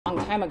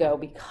time ago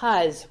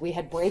because we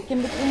had break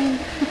in between.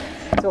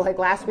 So like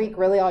last week,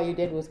 really all you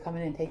did was come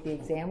in and take the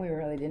exam. We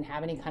really didn't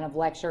have any kind of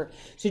lecture.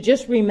 So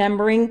just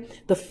remembering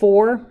the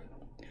four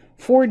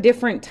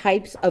different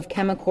types of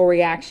chemical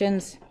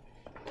reactions.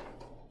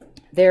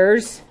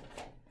 There's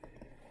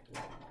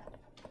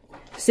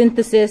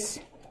synthesis,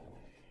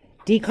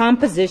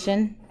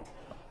 decomposition,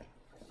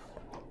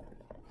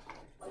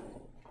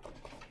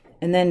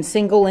 and then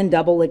single and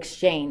double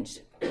exchange.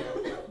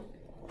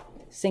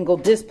 Single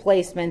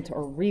displacement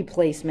or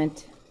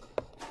replacement.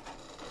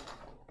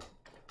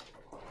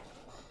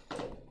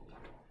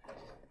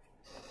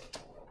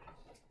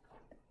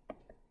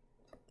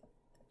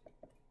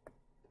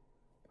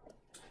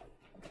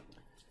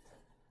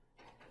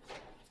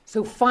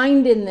 So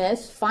find a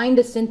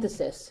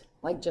synthesis,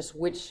 like just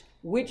which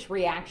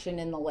reaction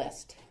in the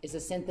list is a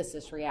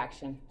synthesis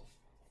reaction.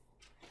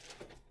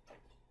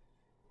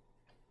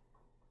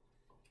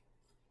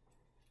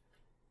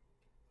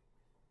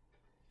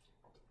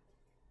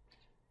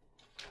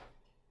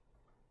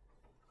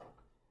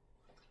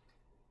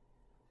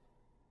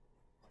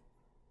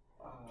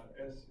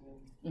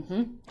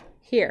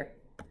 Here.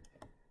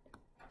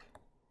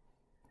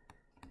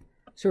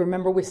 So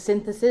remember with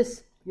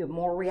synthesis, you have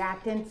more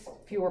reactants,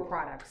 fewer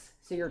products.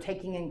 So you're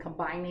taking and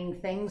combining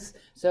things.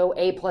 So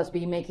A plus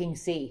B making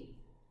C.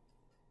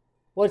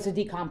 What's a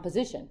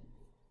decomposition?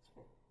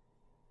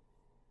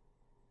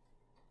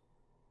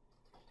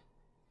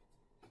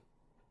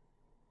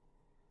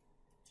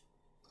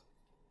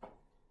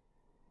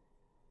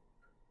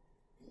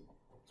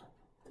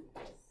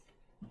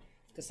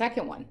 The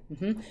second one.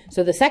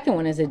 So the second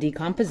one is a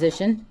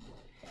decomposition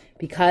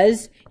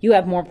because you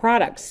have more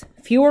products,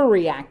 fewer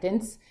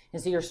reactants,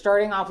 and so you're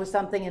starting off with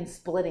something and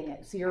splitting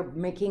it. So you're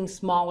making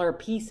smaller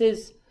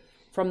pieces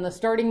from the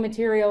starting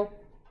material.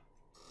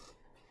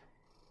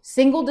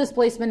 Single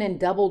displacement and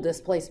double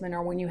displacement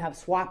are when you have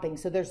swapping.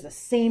 So there's the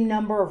same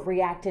number of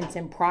reactants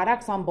and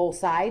products on both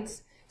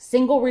sides.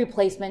 Single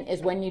replacement is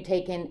when you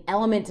take an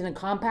element in a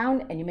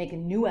compound and you make a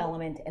new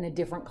element in a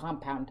different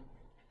compound.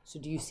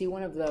 So do you see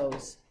one of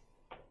those?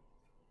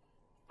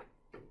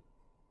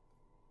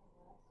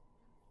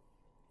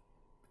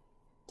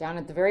 Down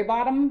at the very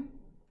bottom,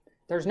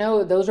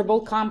 those are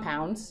both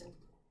compounds.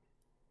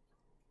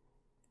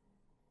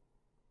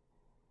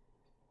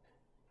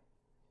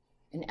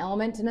 An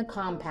element in a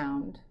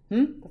compound.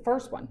 The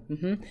first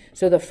one.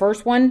 So the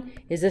first one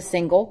is a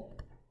single.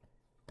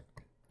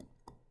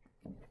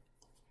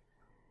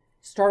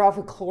 Start off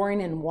with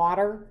chlorine and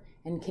water.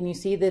 And can you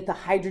see that the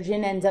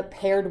hydrogen ends up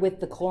paired with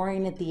the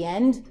chlorine at the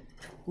end,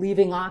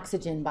 leaving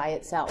oxygen by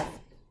itself?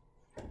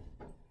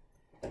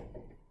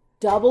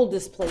 Double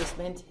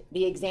displacement,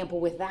 the example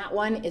with that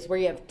one is where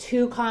you have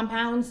two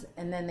compounds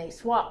and then they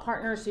swap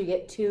partners, so you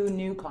get two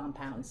new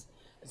compounds.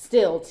 But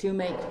still, two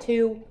make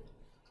two.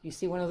 You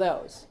see one of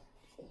those.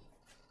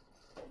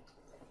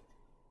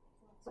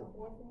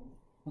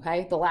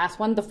 Okay, the last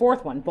one, the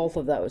fourth one, both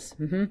of those.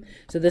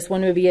 So this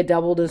one would be a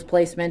double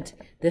displacement.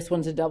 This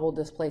one's a double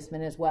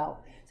displacement as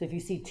well. So if you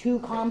see two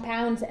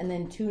compounds and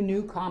then two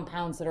new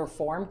compounds that are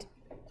formed,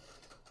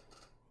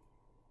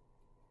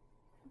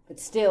 but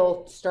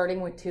still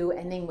starting with two,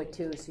 ending with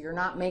two. So you're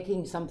not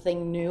making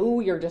something new,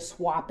 you're just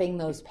swapping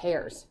those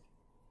pairs.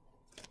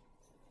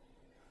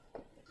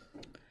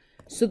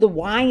 So the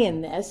why in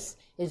this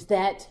is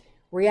that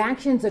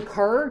reactions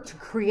occur to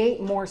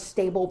create more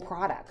stable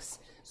products.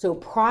 So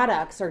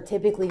products are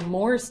typically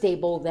more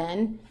stable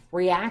than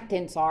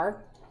reactants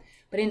are.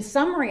 But in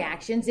some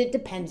reactions, it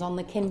depends on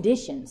the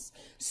conditions.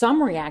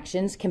 Some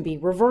reactions can be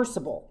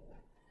reversible.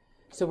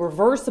 So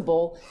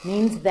reversible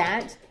means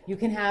that you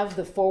can have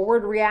the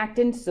forward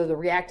reactants, so the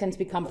reactants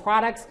become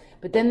products,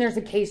 but then there's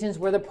occasions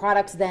where the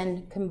products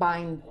then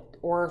combine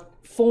or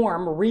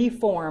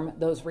reform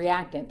those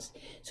reactants.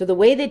 So the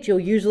way that you'll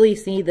usually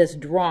see this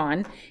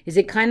drawn is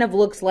it kind of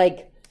looks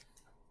like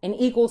an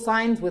equal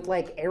signs with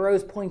like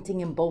arrows pointing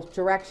in both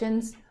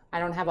directions. I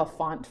don't have a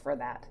font for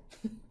that,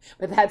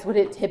 but that's what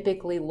it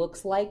typically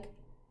looks like.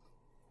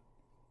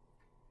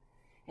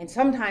 And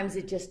sometimes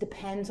it just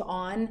depends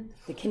on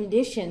the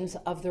conditions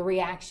of the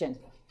reaction.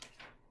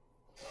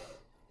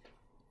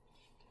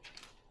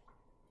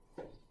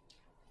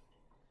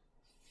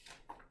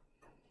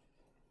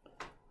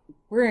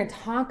 We're going to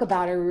talk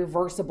about a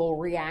reversible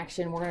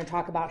reaction. We're going to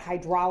talk about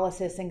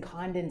hydrolysis and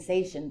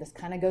condensation. This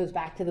kind of goes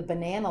back to the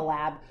banana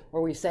lab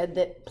where we said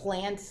that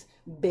plants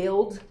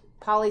build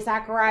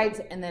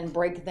polysaccharides and then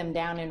break them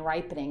down in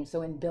ripening.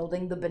 So in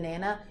building the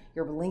banana,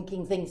 you're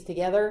linking things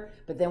together,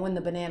 but then when the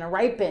banana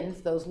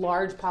ripens, those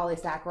large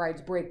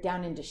polysaccharides break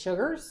down into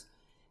sugars.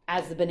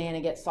 As the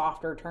banana gets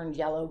softer, turns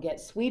yellow,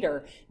 gets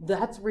sweeter.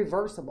 That's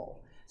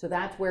reversible. So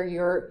that's where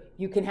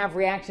you can have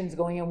reactions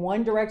going in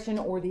one direction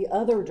or the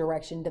other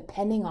direction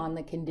depending on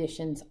the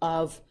conditions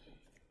of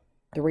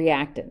the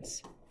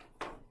reactants.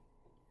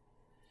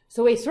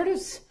 So a sort of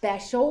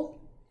special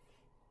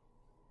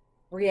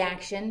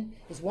reaction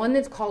is one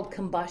that's called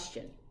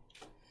combustion.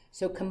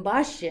 So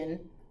combustion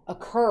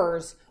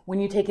occurs when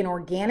you take an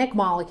organic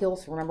molecule,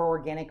 so remember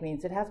organic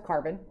means it has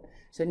carbon.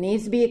 So it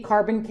needs to be a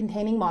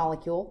carbon-containing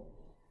molecule.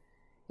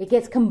 It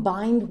gets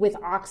combined with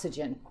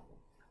oxygen.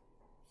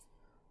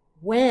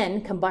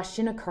 When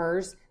combustion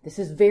occurs, this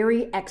is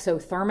very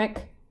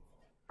exothermic.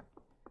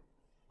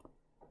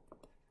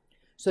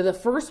 So the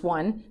first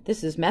one,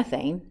 this is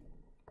methane.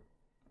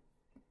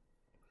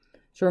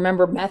 So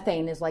remember,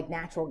 methane is like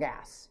natural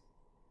gas.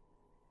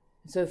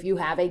 So if you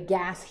have a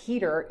gas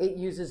heater, it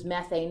uses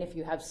methane. If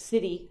you have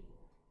city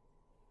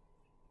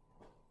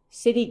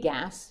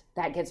gas,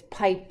 that gets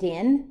piped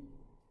in,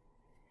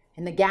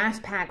 and the gas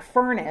pack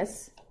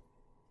furnace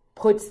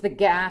puts the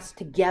gas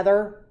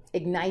together,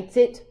 ignites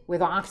it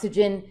with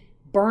oxygen,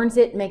 burns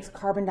it, makes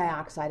carbon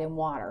dioxide and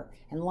water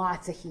and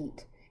lots of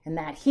heat. And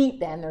that heat,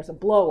 then there's a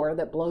blower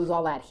that blows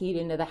all that heat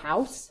into the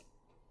house.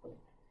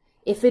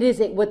 If it is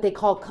what they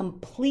call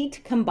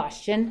complete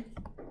combustion,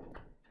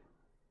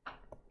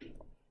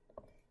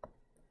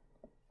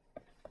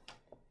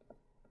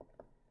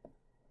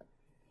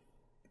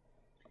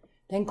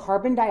 then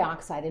carbon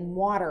dioxide and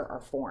water are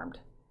formed.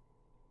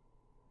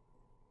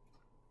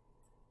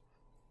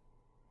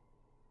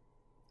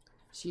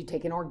 So you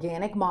take an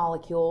organic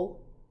molecule,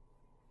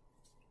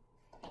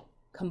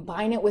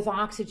 combine it with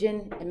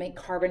oxygen, and make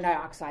carbon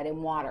dioxide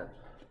and water.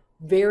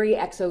 Very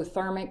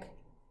exothermic.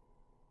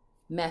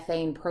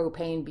 Methane,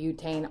 propane,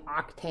 butane,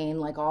 octane,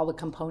 like all the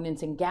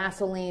components in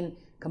gasoline.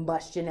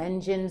 Combustion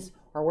engines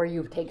are where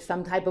you take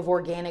some type of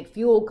organic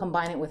fuel,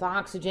 combine it with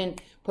oxygen,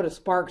 put a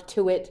spark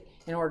to it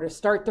in order to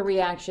start the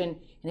reaction,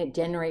 and it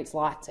generates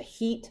lots of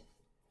heat.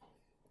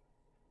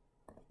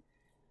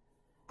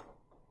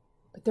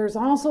 But there's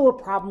also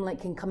a problem that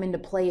can come into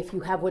play if you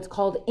have what's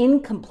called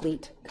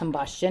incomplete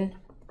combustion.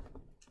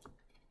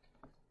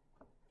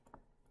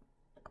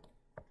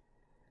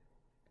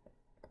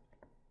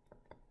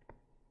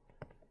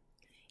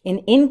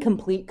 In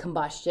incomplete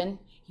combustion,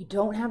 you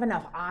don't have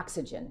enough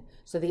oxygen.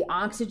 So the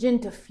oxygen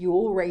to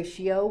fuel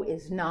ratio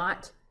is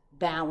not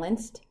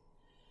balanced.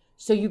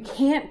 So you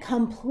can't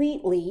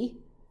completely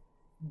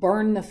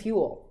burn the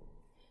fuel.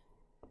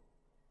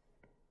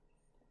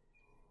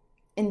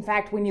 In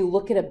fact, when you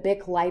look at a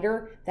Bic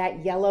lighter,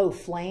 that yellow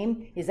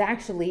flame is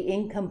actually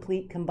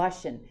incomplete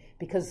combustion,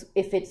 because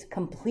if it's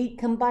complete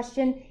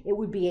combustion, it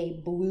would be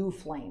a blue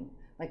flame,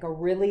 like a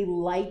really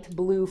light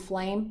blue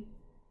flame.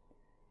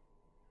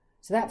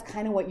 So that's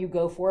kind of what you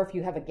go for if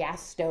you have a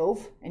gas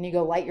stove and you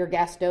go light your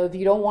gas stove.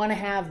 You don't want to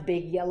have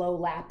big yellow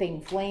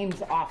lapping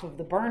flames off of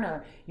the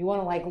burner. You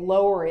want to like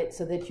lower it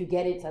so that you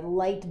get it to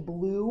light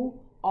blue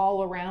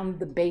all around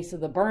the base of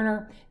the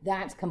burner.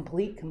 That's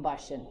complete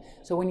combustion.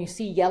 So when you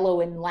see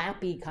yellow and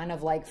lappy kind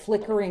of like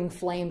flickering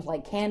flames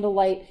like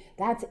candlelight,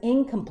 that's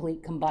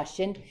incomplete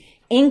combustion.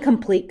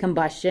 Incomplete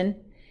combustion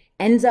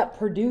ends up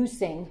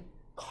producing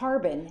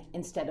carbon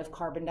instead of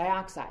carbon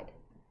dioxide.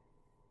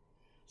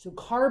 So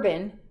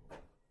carbon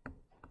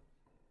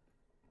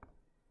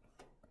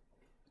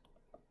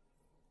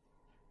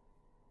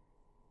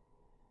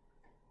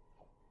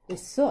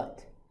is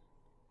soot.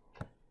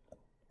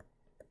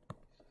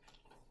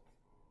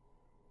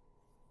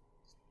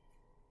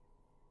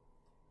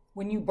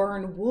 When you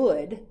burn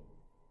wood,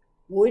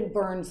 wood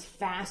burns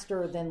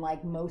faster than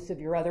like most of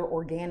your other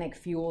organic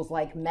fuels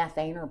like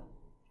methane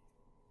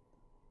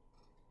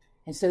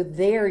and so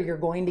there you're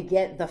going to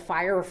get the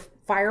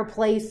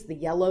fireplace, the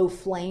yellow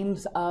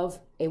flames of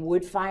a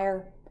wood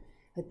fire.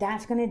 But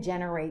that's going to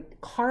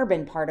generate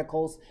carbon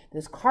particles.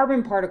 Those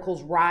carbon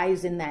particles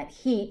rise in that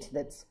heat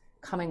that's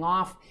coming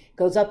off,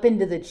 goes up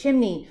into the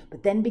chimney,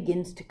 but then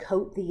begins to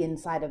coat the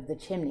inside of the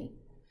chimney.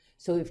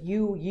 So if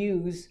you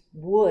use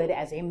wood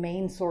as a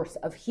main source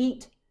of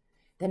heat,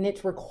 then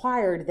it's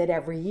required that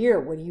every year,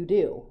 what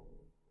do?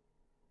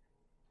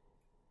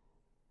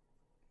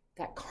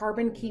 That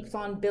carbon keeps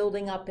on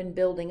building up and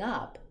building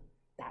up.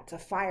 That's a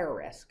fire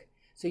risk.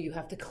 So you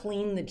have to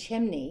clean the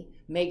chimney,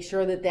 make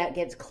sure that that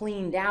gets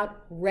cleaned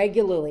out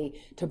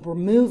regularly to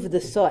remove the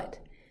soot.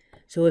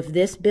 So if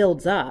this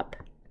builds up,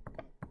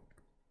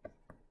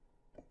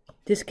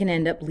 this can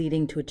end up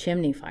leading to a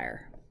chimney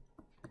fire.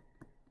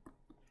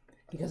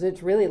 Because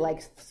it's really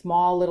like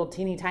small little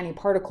teeny tiny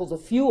particles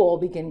of fuel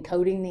begin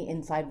coating the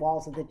inside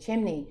walls of the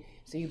chimney.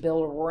 So you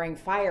build a roaring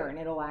fire and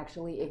it'll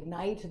actually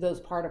ignite those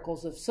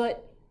particles of soot.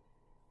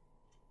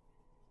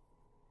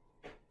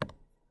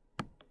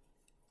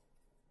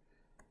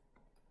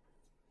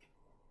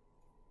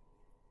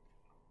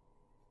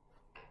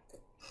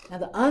 Now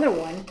the other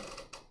one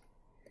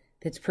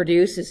that's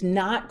produced is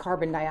not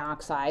carbon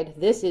dioxide.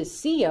 This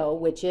is CO,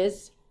 which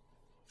is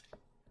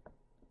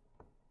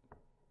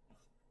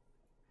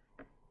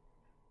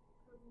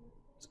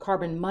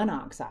carbon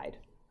monoxide,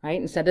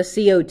 right? Instead of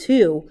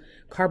CO2,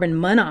 carbon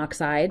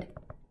monoxide.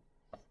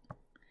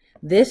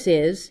 This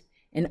is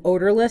an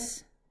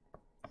odorless,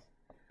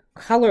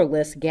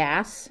 colorless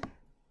gas.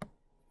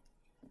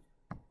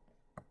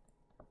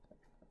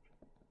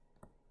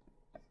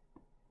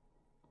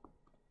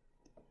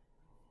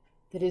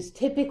 That is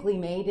typically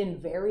made in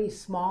very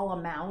small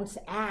amounts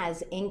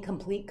as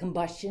incomplete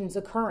combustion's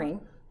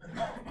occurring.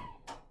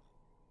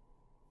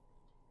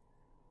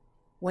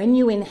 When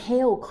you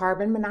inhale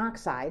carbon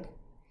monoxide,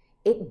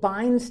 it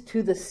binds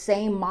to the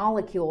same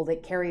molecule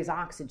that carries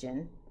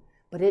oxygen,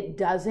 but it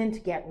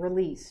doesn't get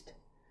released.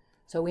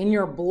 So in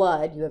your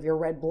blood, you have your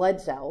red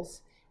blood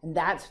cells, and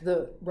that's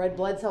the red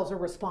blood cells are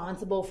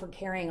responsible for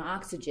carrying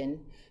oxygen.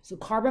 So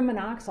carbon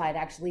monoxide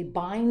actually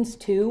binds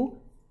to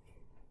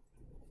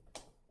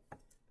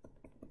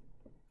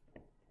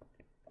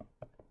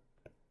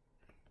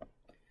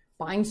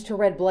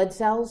red blood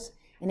cells,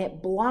 and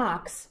it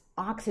blocks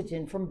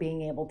oxygen from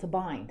being able to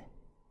bind.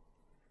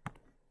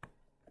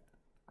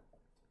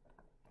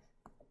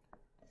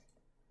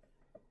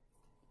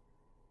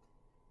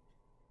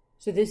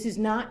 So this is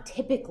not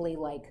typically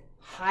like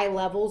high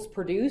levels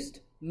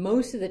produced.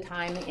 Most of the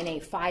time in a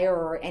fire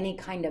or any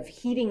kind of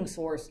heating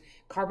source,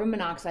 carbon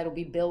monoxide will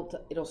be built,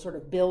 it'll sort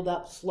of build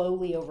up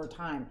slowly over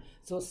time.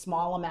 So a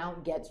small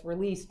amount gets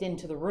released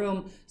into the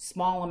room,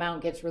 small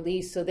amount gets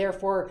released. So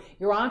therefore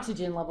your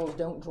oxygen levels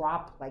don't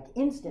drop like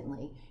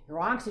instantly.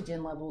 Your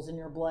oxygen levels in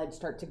your blood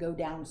start to go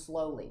down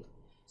slowly.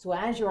 So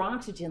as your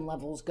oxygen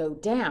levels go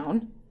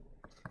down,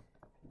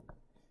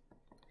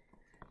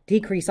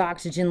 decrease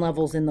oxygen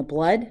levels in the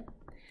blood,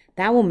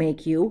 that will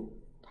make you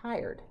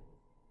tired,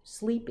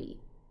 sleepy,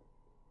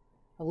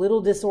 a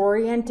little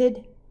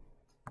disoriented.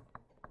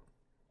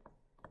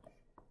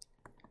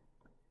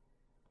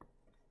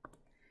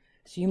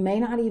 So you may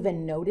not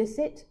even notice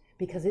it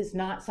because it's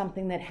not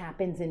something that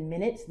happens in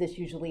minutes. This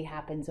usually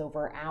happens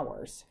over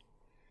hours.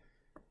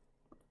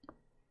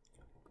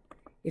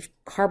 If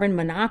carbon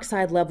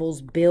monoxide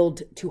levels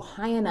build to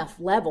high enough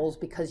levels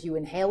because you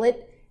inhale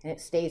it, and it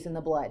stays in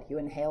the blood. You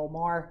inhale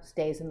more,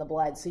 stays in the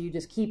blood. So you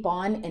just keep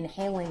on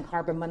inhaling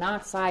carbon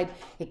monoxide.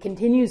 It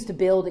continues to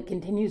build. It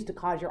continues to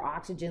cause your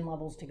oxygen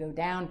levels to go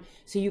down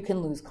so you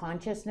can lose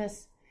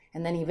consciousness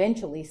and then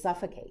eventually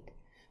suffocate.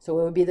 So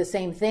it would be the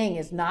same thing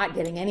as not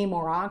getting any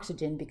more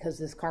oxygen because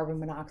this carbon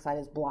monoxide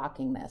is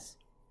blocking this.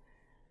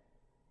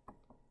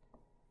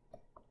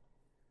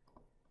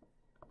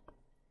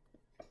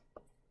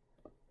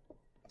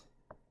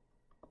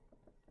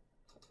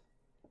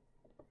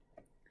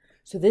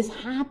 So this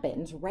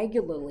happens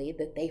regularly,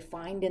 that they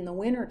find in the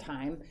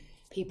wintertime,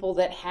 people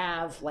that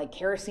have like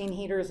kerosene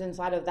heaters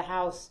inside of the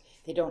house,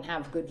 they don't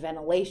have good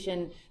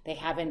ventilation, they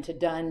haven't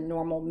done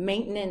normal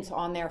maintenance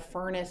on their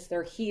furnace,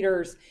 their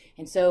heaters,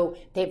 and so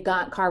they've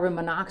got carbon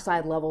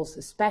monoxide levels,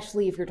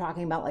 especially if you're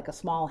talking about like a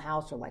small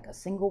house or like a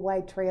single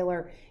wide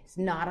trailer. It's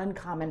not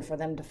uncommon for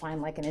them to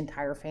find like an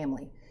entire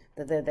family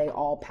that they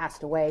all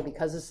passed away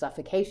because of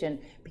suffocation,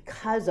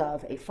 because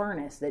of a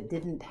furnace that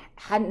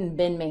hadn't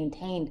been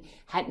maintained,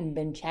 hadn't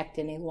been checked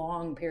in a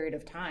long period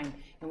of time,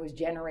 and was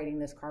generating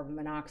this carbon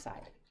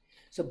monoxide.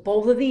 So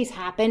both of these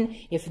happen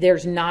if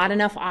there's not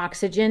enough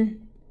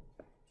oxygen.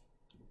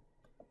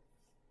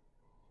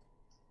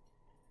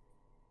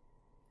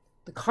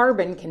 The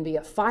carbon can be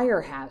a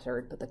fire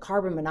hazard, but the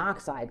carbon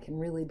monoxide can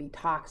really be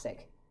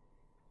toxic.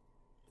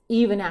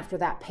 Even after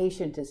that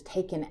patient is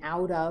taken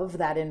out of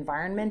that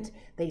environment,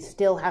 they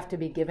still have to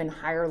be given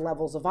higher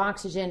levels of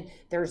oxygen.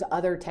 There's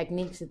other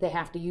techniques that they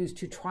have to use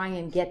to try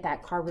and get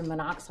that carbon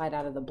monoxide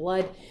out of the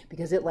blood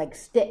because it like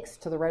sticks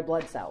to the red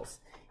blood cells.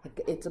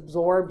 It's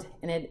absorbed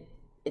and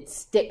it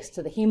sticks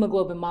to the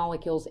hemoglobin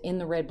molecules in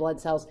the red blood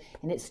cells,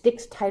 and it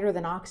sticks tighter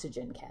than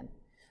oxygen can.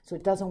 So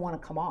it doesn't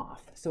want to come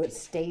off. So it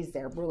stays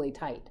there really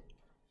tight.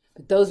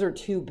 But those are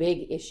two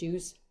big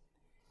issues.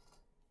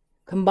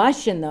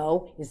 Combustion,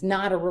 though, is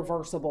not a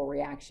reversible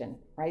reaction,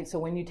 right? So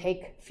when you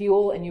take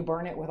fuel and you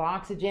burn it with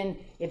oxygen,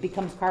 it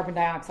becomes carbon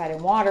dioxide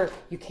and water.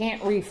 You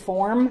can't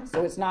reform,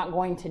 so it's not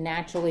going to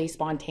naturally,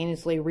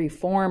 spontaneously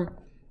reform.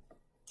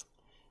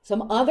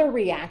 Some other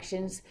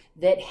reactions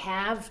that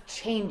have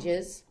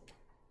changes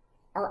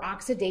are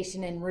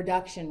oxidation and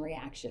reduction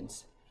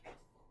reactions.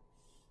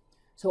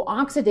 So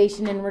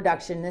oxidation and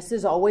reduction, this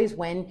is always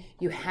when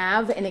you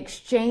have an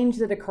exchange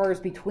that occurs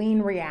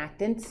between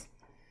reactants.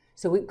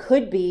 So it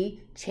could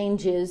be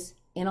changes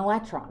in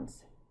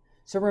electrons.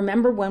 So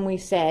remember when we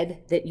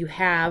said that you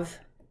have,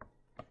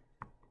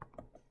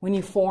 when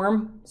you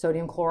form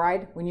sodium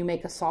chloride, when you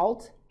make a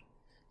salt,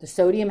 the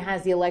sodium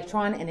has the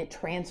electron and it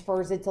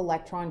transfers its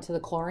electron to the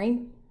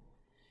chlorine.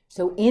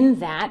 So in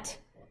that,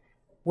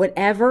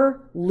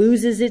 whatever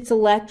loses its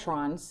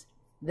electrons,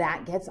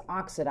 that gets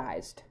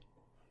oxidized.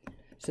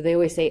 So they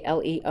always say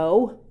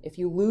LEO. If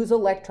you lose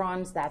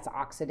electrons, that's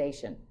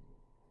oxidation.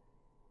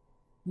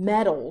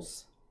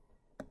 Metals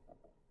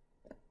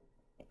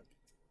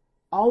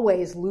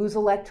always lose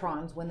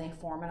electrons when they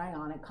form an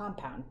ionic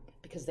compound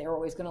because they're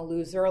always going to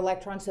lose their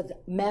electrons. So the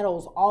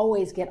metals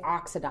always get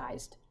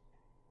oxidized.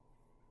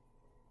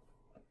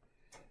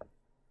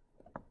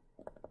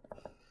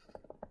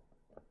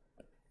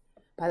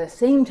 By the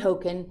same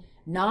token,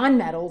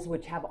 nonmetals,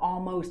 which have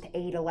almost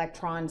 8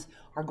 electrons,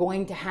 are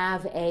going to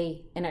have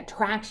an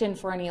attraction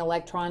for any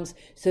electrons,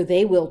 so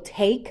they will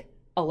take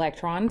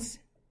electrons.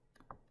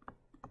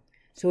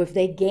 So if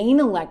they gain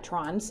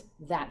electrons,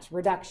 that's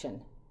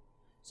reduction.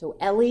 So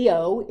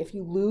LEO, if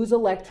you lose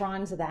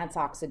electrons, that's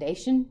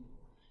oxidation.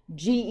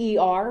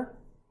 GER,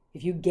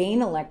 if you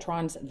gain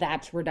electrons,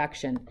 that's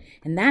reduction.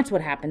 And that's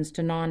what happens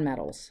to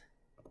nonmetals.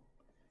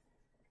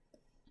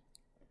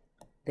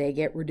 they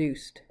get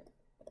reduced.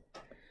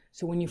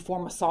 So when you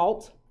form a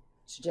salt,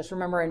 so just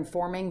remember in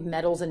forming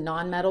metals and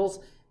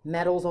nonmetals,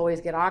 metals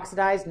always get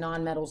oxidized,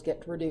 nonmetals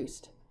get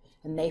reduced.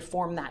 And they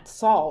form that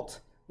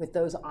salt with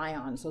those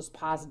ions, those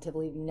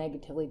positively,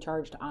 negatively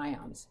charged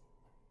ions.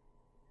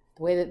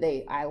 The way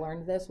that I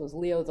learned this was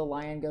Leo the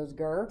lion goes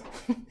grr,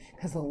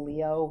 because of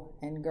Leo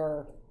and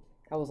grr.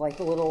 That was like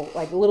a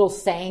little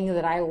saying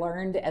that I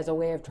learned as a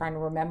way of trying to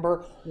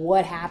remember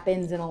what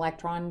happens in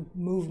electron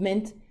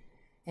movement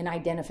and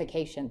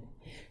identification.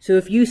 So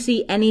if you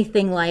see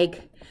anything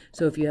like,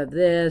 so if you have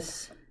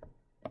this,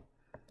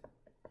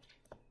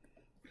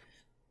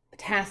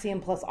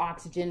 potassium plus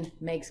oxygen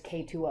makes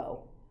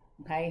K2O,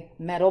 okay?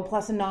 Metal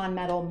plus a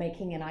nonmetal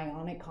making an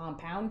ionic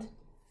compound.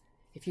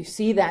 If you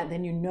see that,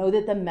 then you know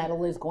that the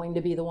metal is going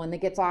to be the one that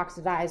gets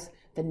oxidized.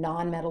 The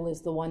nonmetal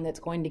is the one that's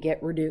going to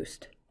get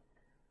reduced.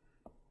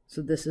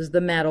 So this is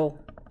the metal,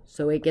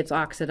 so it gets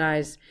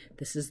oxidized.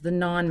 This is the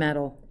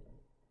nonmetal,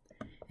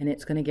 and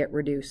it's going to get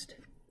reduced.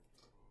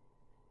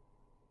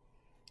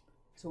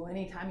 So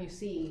anytime you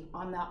see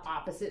on the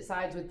opposite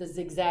sides with the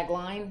zigzag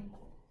line,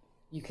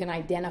 you can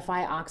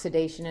identify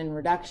oxidation and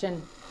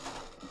reduction.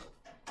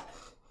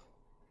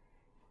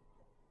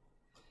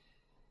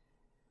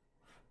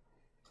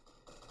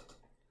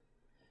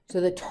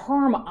 So the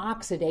term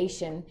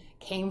oxidation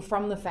came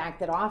from the fact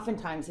that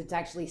oftentimes it's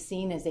actually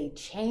seen as a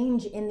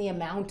change in the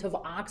amount of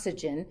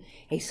oxygen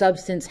a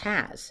substance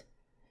has.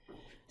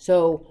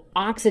 So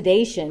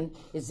oxidation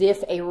is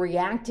if a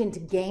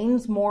reactant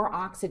gains more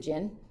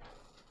oxygen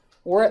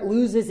or it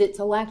loses its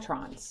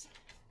electrons.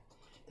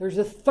 There's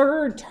a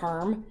third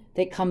term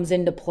that comes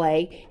into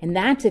play, and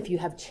that's if you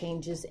have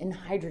changes in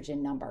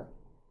hydrogen number.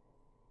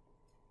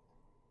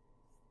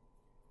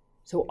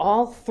 So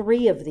all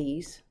three of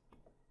these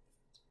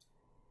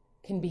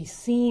can be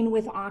seen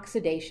with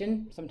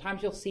oxidation.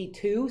 Sometimes you'll see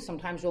two,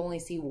 sometimes you'll only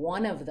see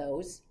one of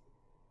those.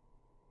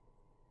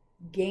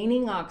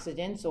 Gaining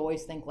oxygen, so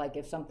always think like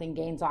if something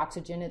gains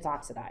oxygen, it's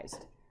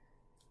oxidized.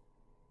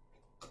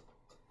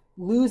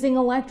 Losing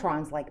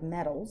electrons like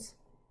metals,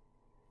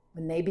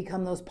 when they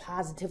become those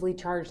positively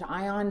charged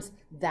ions,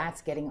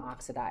 that's getting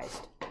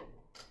oxidized. And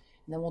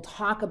then we'll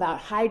talk about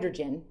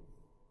hydrogen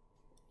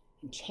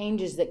and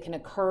changes that can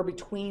occur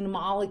between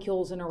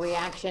molecules in a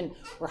reaction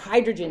where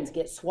hydrogens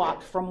get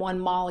swapped from one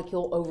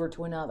molecule over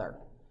to another.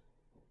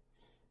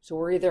 So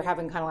we're either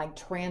having kind of like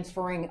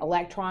transferring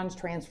electrons,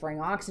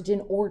 transferring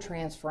oxygen, or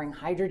transferring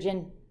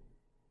hydrogen.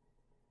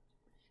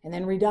 And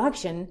then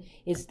reduction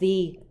is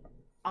the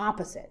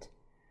opposite.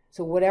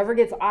 So whatever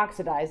gets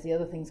oxidized, the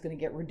other thing's going to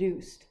get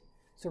reduced.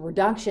 So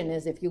reduction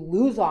is if you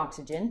lose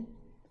oxygen,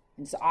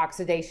 and so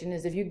oxidation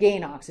is if you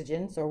gain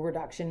oxygen. So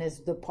reduction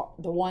is the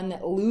one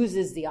that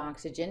loses the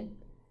oxygen.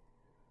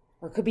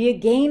 Or it could be a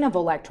gain of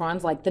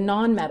electrons like the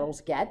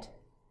nonmetals get.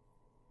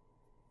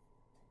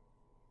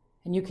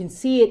 And you can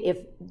see it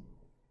if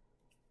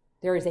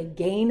there is a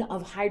gain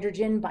of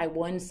hydrogen by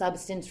one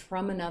substance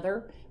from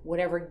another.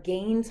 Whatever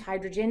gains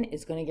hydrogen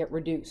is going to get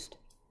reduced.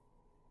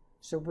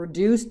 So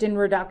reduced in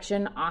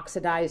reduction,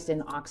 oxidized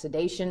in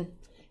oxidation,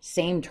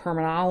 same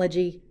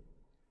terminology.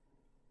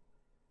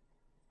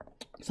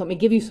 So let me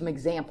give you some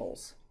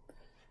examples.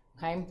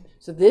 Okay,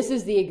 so this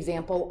is the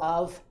example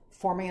of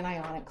forming an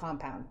ionic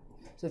compound.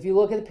 So if you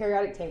look at the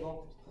periodic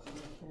table,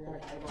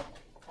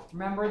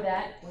 remember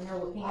that when you're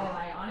looking at an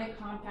ionic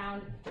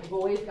compound, you've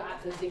always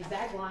got the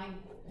zigzag line.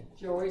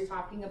 So you're always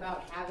talking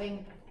about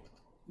having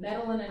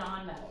metal and a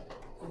nonmetal.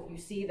 So if you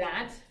see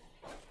that,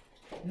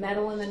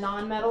 metal and the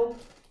nonmetal,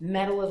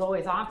 metal is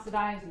always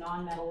oxidized,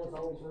 nonmetal is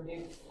always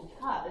reduced,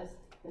 because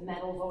the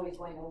metal is always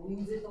going to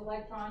lose its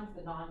electrons,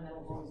 the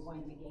nonmetal is always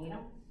going to gain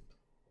them.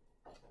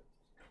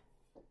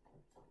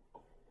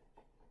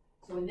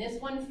 So in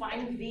this one,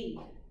 find V.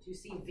 Do you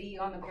see V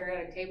on the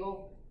periodic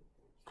table?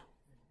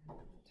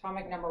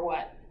 Atomic number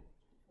what?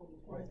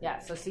 23. Yeah,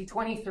 so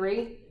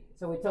C23.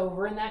 So it's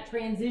over in that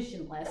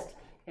transition list.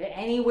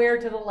 Anywhere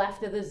to the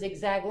left of the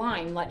zigzag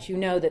line lets you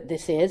know that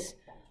this is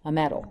a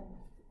metal.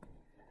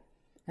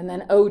 And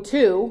then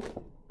O2,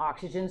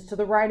 oxygen's to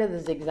the right of the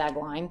zigzag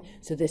line.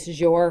 So this is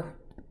your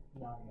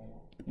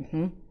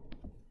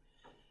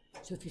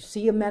So if you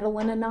see a metal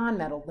and a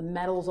nonmetal, the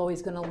metal is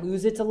always going to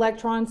lose its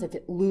electrons. If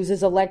it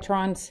loses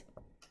electrons,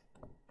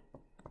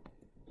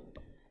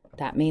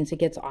 that means it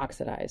gets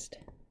oxidized.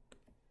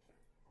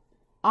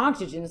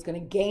 Oxygen is going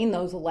to gain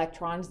those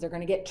electrons. They're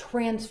going to get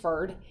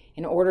transferred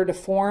in order to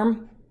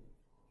form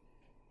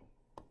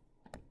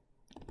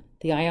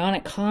the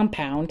ionic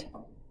compound.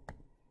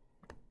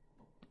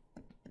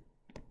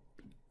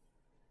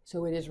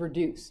 So it is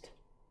reduced.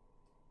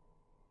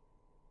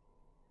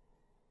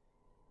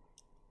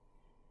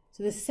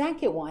 So the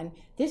second one,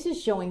 this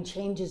is showing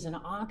changes in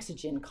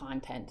oxygen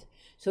content.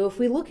 So if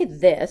we look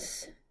at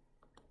this,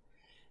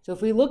 so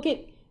if we look at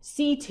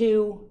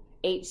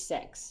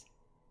C2H6,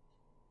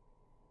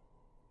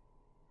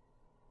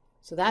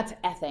 so that's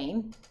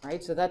ethane,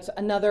 right? So that's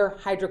another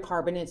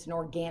hydrocarbon. It's an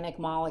organic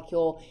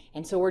molecule.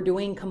 And so we're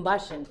doing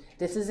combustion.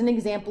 This is an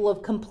example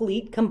of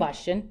complete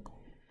combustion.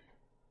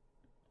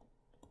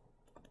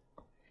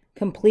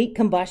 complete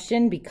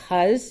combustion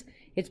because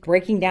it's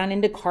breaking down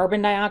into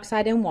carbon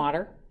dioxide and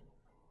water.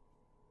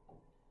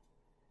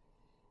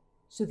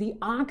 So the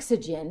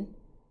oxygen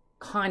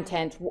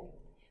content,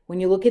 when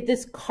you look at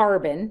this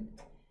carbon,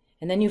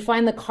 and then you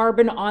find the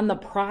carbon on the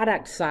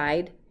product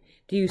side,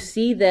 do you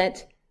see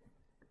that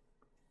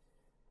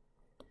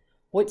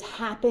what's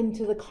happened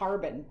to the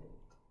carbon?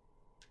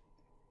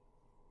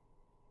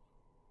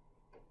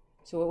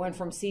 So it went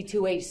from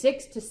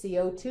C2H6 to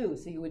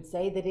CO2. So you would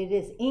say that it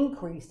is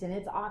increased in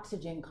its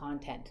oxygen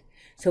content.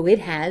 So it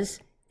has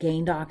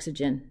gained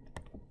oxygen.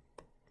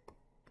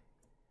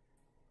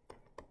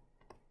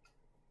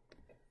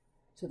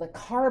 So the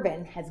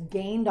carbon has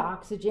gained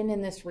oxygen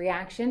in this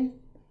reaction.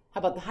 How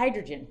about the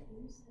hydrogen?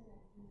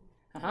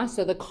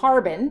 So the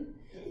carbon,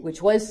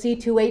 which was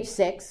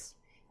C2H6,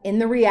 in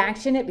the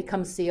reaction it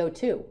becomes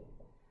CO2.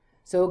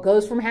 So it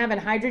goes from having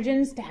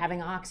hydrogens to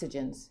having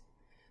oxygens.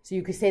 So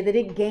you could say that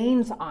it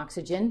gains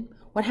oxygen.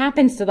 What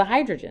happens to the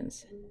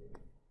hydrogens?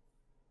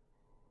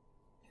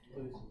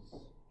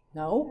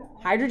 No.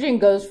 Hydrogen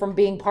goes from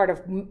being part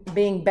of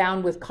being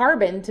bound with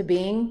carbon to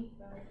being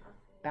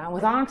bound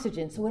with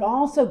oxygen. So it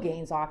also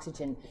gains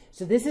oxygen.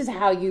 So this is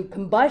how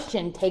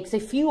combustion takes a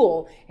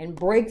fuel and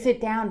breaks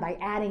it down by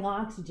adding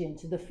oxygen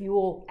to the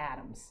fuel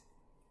atoms.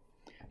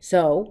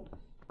 So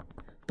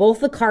both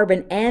the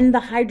carbon and the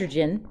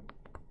hydrogen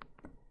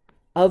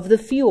of the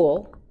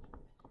fuel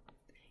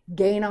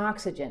gain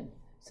oxygen.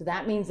 So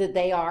that means that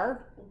they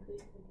are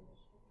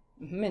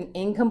in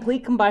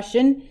incomplete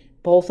combustion.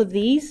 Both of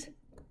these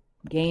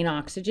gain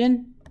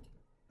oxygen.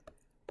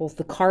 Both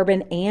the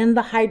carbon and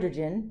the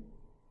hydrogen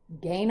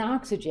gain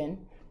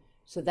oxygen.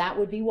 So that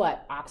would be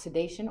what?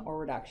 Oxidation or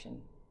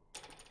reduction?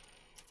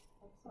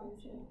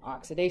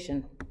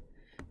 Oxidation.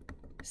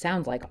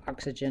 Sounds like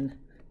oxygen.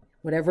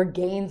 Whatever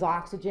gains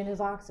oxygen is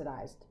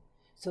oxidized.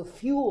 So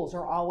fuels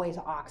are always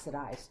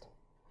oxidized.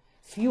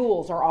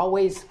 Fuels are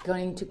always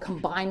going to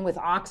combine with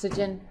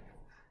oxygen.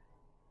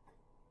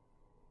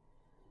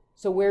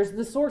 So where's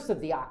the source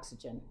of the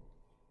oxygen?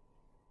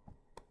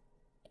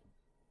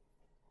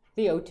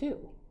 The O2,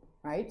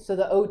 right? So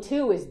the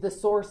O2 is the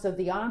source of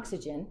the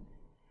oxygen.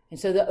 And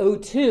so the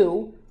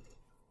O2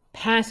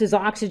 passes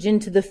oxygen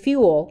to the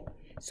fuel.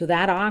 So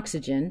that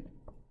oxygen,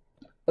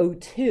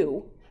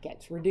 O2,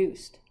 gets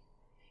reduced.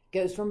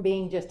 Goes from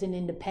being just an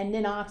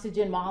independent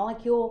oxygen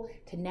molecule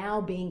to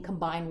now being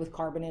combined with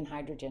carbon and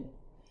hydrogen.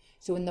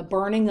 So in the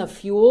burning of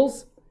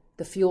fuels,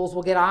 the fuels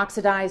will get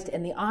oxidized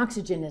and the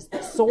oxygen is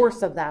the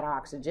source of that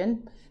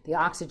oxygen. The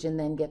oxygen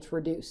then gets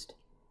reduced.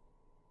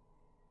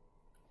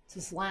 It's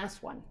this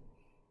last one.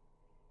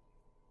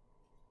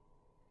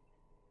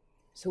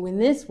 So in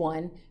this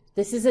one,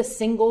 this is a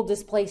single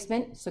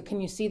displacement. So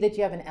can you see that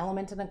you have an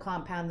element in a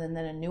compound and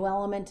then a new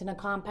element in a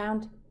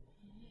compound?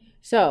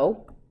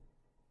 So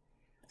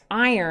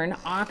iron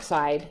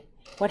oxide,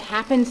 what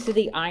happens to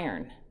the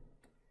iron?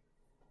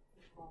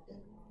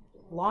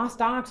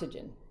 Lost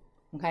oxygen.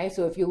 Okay,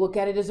 so if you look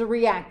at it as a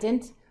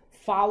reactant,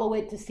 follow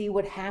it to see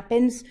what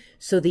happens.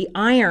 So the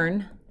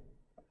iron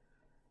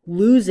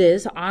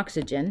loses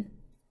oxygen.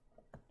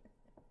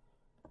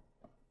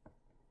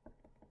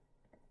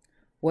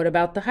 What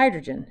about the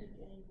hydrogen?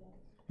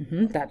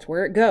 That's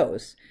where it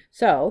goes.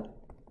 So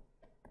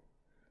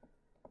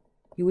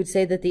you would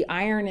say that the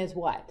iron is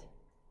what?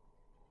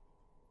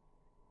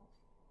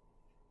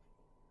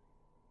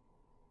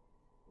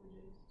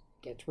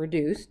 Gets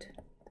reduced.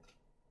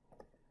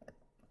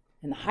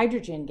 And the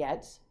hydrogen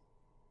goes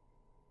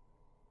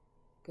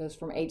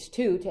from H2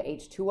 to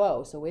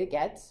H2O. So it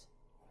gets,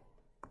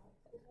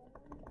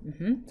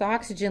 the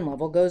oxygen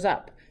level goes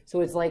up.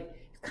 So it's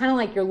kind of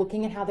like you're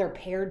looking at how they're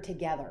paired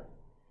together.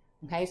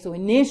 Okay, so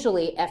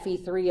initially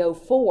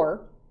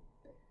Fe3O4,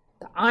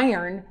 the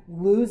iron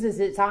loses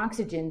its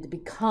oxygen to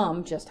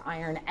become just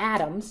iron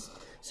atoms.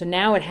 So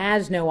now it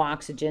has no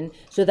oxygen.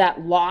 So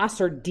that loss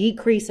or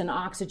decrease in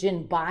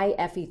oxygen by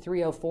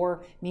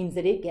Fe3O4 means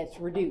that it gets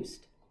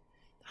reduced.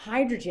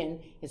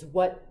 Hydrogen is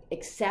what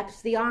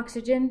accepts the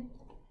oxygen.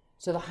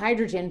 So the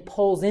hydrogen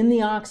pulls in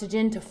the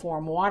oxygen to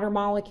form water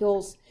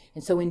molecules.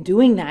 And so in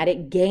doing that,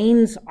 it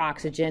gains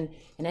oxygen.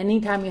 And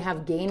anytime you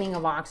have gaining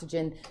of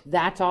oxygen,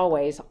 that's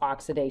always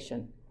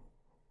oxidation.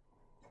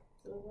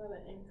 So is that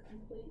an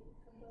incomplete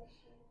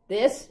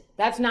combustion?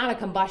 That's not a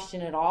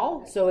combustion at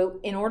all. So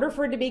in order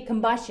for it to be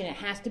combustion, it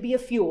has to be a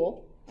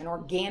fuel, an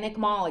organic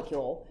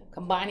molecule,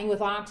 combining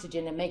with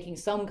oxygen and making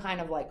some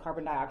kind of like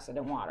carbon dioxide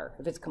and water,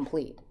 if it's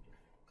complete.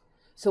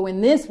 So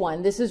in this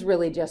one, this is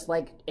really just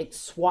like it's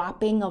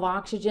swapping of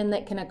oxygen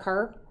that can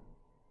occur.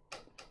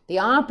 The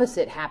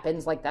opposite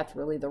happens, like that's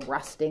really the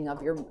rusting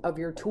of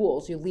your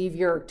tools. You leave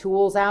your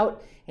tools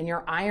out and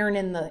your iron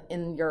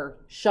in your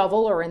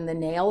shovel or in the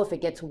nail, if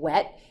it gets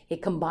wet,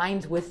 it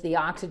combines with the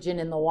oxygen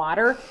in the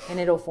water and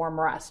it'll form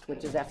rust,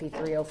 which is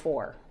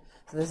Fe3O4.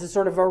 So this is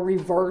sort of a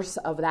reverse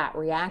of that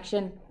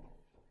reaction.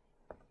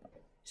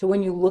 So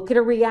when you look at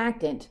a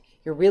reactant,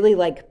 you're really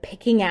like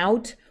picking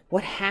out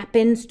what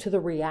happens to the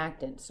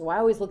reactant. So I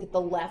always look at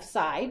the left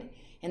side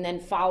and then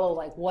follow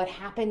like what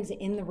happens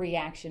in the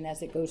reaction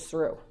as it goes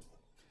through.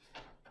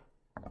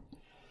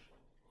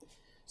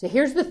 So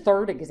here's the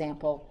third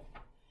example.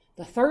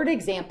 The third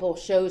example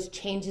shows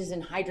changes in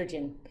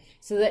hydrogen.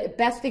 So the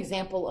best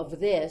example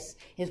of this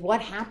is what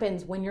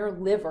happens when your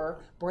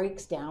liver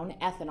breaks down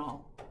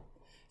ethanol.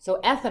 So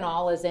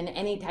ethanol is in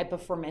any type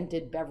of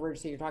fermented beverage.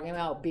 So you're talking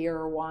about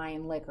beer,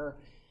 wine, liquor.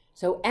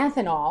 So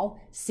ethanol,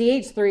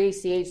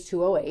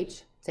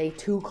 CH3CH2OH, it's a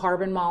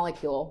 2-carbon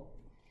molecule.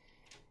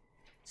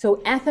 So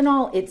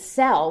ethanol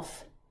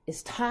itself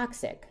is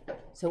toxic.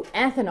 So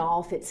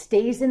ethanol, if it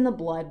stays in the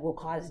blood, will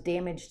cause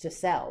damage to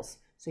cells.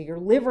 So your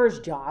liver's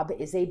job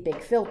is a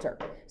big filter.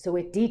 So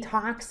it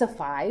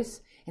detoxifies,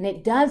 and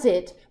it does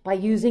it by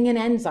using an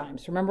enzyme.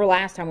 So remember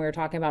last time we were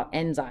talking about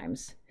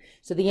enzymes.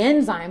 So the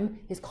enzyme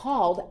is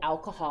called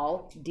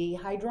alcohol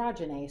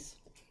dehydrogenase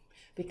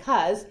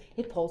because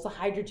it pulls the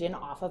hydrogen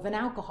off of an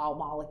alcohol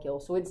molecule.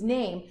 So its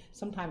name,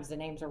 sometimes the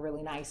names are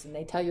really nice and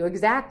they tell you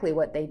exactly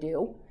what they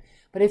do.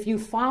 But if you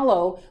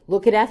follow,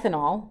 look at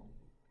ethanol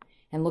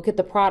and look at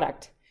the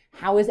product.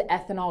 How is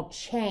ethanol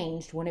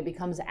changed when it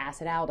becomes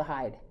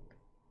acetaldehyde?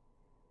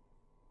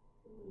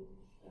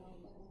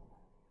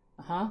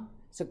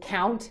 So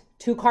count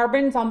 2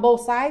 carbons on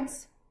both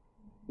sides?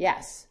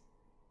 Yes.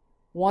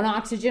 1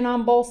 oxygen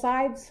on both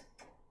sides?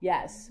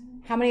 Yes.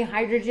 How many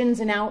hydrogens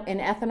in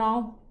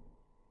ethanol?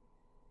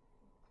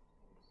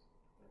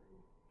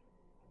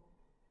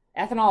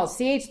 Ethanol is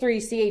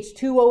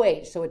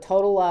CH3CH2OH, so a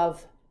total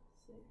of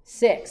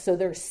 6. So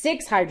there's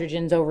 6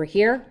 hydrogens over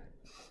here.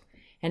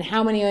 And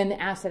how many in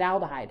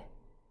acetaldehyde?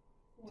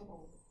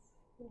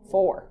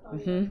 4.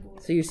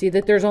 So you see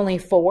that there's only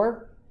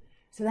 4.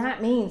 So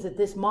that means that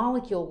this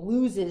molecule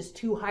loses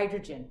 2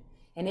 hydrogen.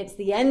 And it's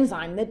the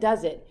enzyme that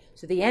does it.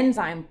 So the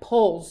enzyme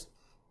pulls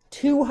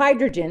 2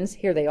 hydrogens.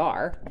 Here they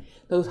are.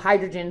 Those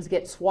hydrogens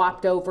get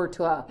swapped over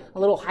to a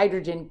little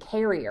hydrogen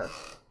carrier.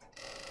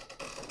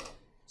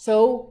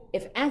 So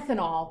if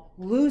ethanol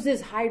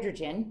loses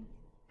hydrogen,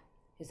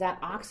 is that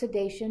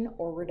oxidation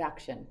or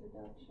reduction?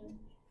 Reduction.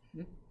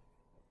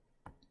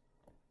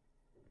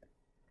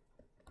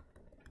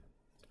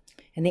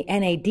 And the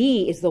NAD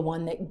is the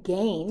one that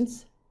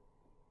gains.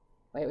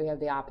 Wait, we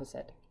have the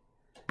opposite.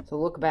 So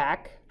look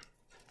back.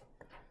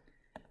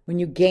 When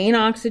you gain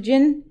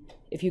oxygen,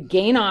 if you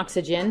gain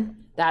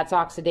oxygen, that's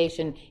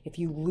oxidation. If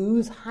you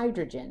lose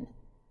hydrogen,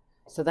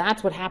 so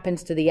that's what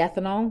happens to the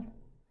ethanol.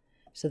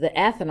 So the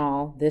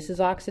ethanol, this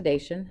is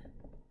oxidation.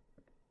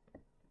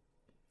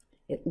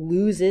 It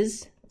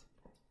loses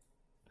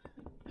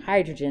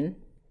hydrogen.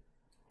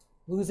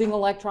 Losing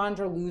electrons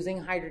or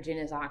losing hydrogen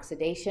is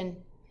oxidation.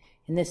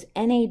 And this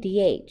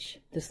NADH,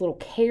 this little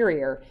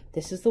carrier,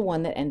 this is the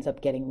one that ends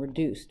up getting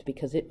reduced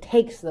because it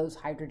takes those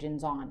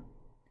hydrogens on.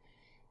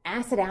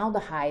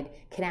 Acetaldehyde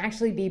can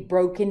actually be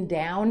broken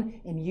down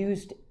and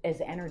used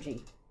as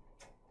energy.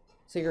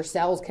 So your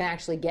cells can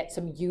actually get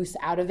some use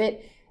out of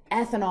it.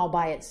 Ethanol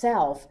by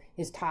itself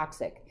is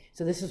toxic.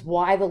 So this is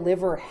why the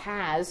liver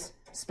has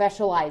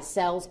specialized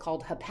cells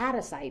called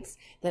hepatocytes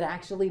that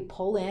actually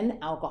pull in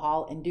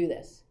alcohol and do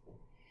this.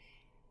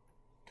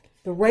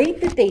 The rate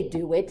that they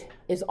do it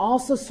is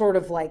also sort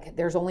of like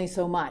there's only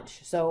so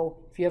much. So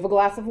if you have a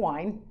glass of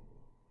wine,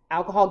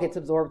 alcohol gets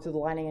absorbed through the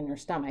lining in your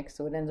stomach,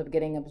 so it ends up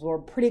getting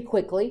absorbed pretty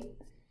quickly.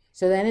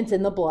 So then it's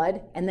in the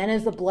blood, and then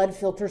as the blood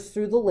filters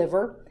through the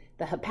liver,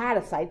 the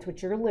hepatocytes,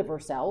 which are liver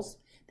cells,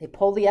 they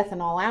pull the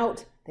ethanol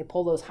out, they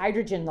pull those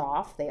hydrogens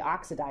off, they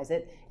oxidize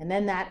it, and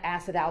then that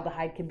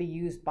acetaldehyde can be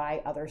used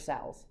by other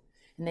cells.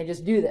 And they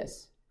just do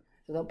this.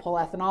 So they'll pull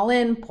ethanol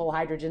in, pull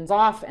hydrogens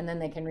off, and then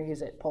they can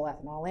reuse it. Pull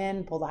ethanol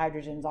in, pull the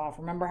hydrogens off.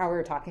 Remember how we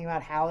were talking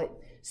about how it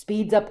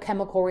speeds up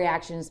chemical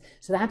reactions?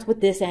 So that's what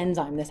this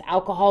enzyme, this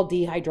alcohol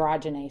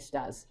dehydrogenase,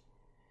 does.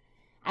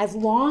 As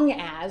long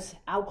as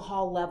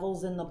alcohol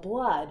levels in the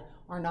blood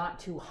are not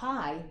too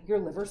high, your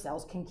liver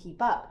cells can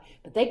keep up.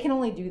 But they can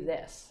only do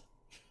this.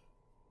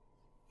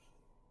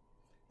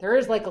 There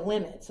is like a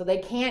limit. So they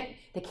can't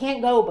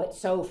go but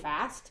so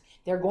fast.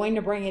 They're going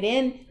to bring it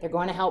in, they're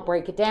going to help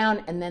break it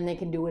down, and then they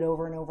can do it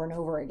over and over and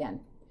over again.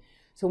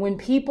 So when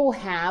people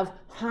have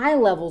high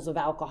levels of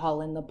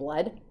alcohol in the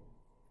blood,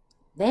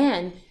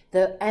 then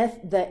the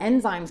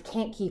enzymes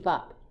can't keep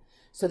up.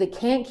 So they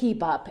can't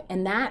keep up,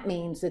 and that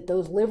means that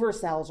those liver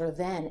cells are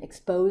then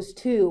exposed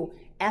to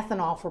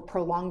ethanol for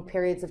prolonged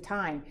periods of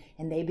time,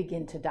 and they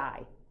begin to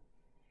die.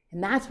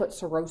 And that's what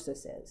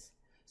cirrhosis is.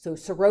 So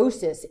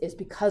cirrhosis is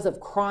because of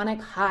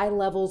chronic high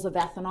levels of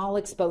ethanol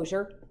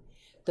exposure.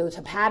 Those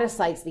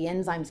hepatocytes, the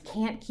enzymes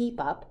can't keep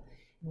up.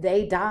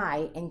 They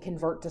die and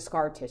convert to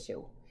scar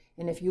tissue.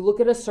 And if you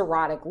look at a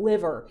cirrhotic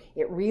liver,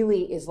 it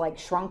really is like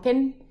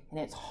shrunken and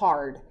it's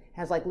hard. It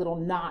has like little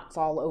knots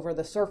all over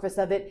the surface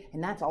of it,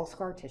 and that's all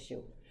scar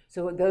tissue.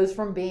 So it goes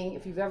from being,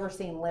 if you've ever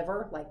seen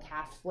liver, like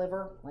calf's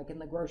liver, like in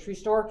the grocery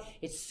store,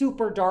 it's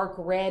super dark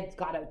red.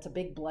 It's a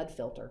big blood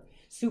filter.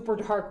 Super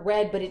dark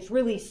red, but it's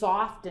really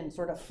soft and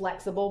sort of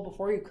flexible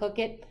before you cook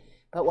it.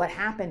 But what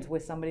happens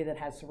with somebody that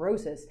has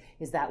cirrhosis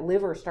is that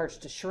liver starts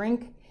to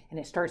shrink and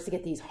it starts to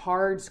get these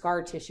hard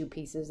scar tissue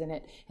pieces in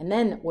it. And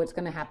then what's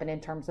going to happen in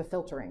terms of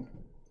filtering?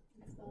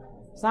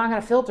 It's not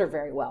going to filter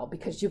very well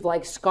because you've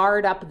like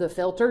scarred up the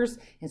filters,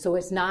 and so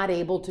it's not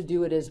able to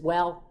do it as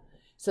well.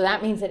 So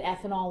that means that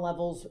ethanol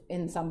levels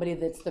in somebody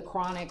that's the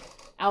chronic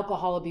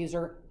alcohol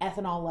abuser,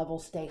 ethanol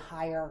levels stay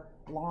higher,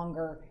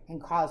 longer,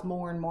 and cause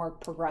more and more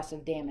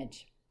progressive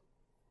damage.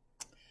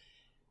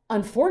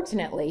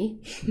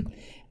 Unfortunately,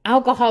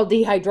 alcohol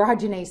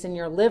dehydrogenase in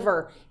your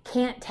liver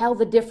can't tell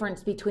the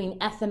difference between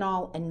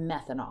ethanol and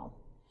methanol.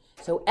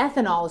 So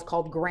ethanol is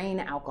called grain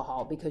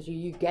alcohol because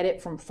you get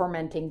it from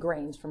fermenting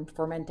grains, from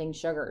fermenting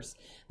sugars.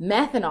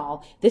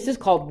 Methanol, this is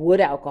called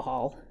wood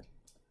alcohol.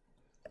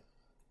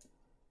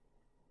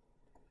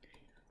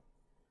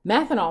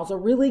 Methanol is a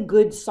really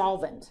good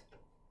solvent.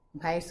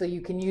 Okay, so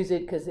you can use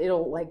it because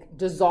it'll like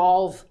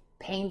dissolve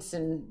paints,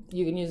 and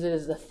you can use it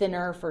as a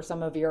thinner for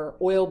some of your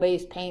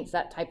oil-based paints,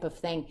 that type of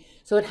thing.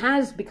 So it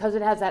has, because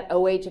it has that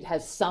OH, it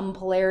has some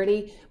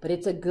polarity, but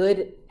it's a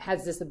good,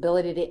 has this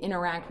ability to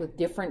interact with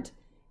different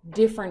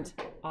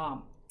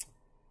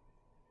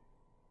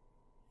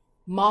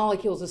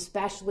molecules,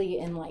 especially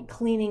in like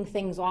cleaning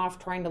things off,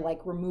 trying to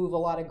like remove a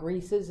lot of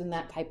greases and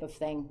that type of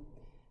thing.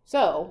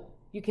 So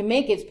you can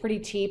make it, it's pretty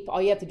cheap.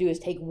 All you have to do is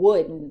take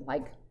wood and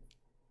like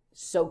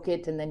soak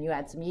it, and then you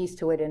add some yeast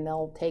to it, and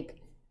they'll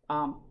take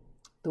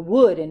the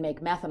wood and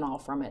make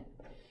methanol from it.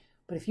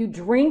 But if you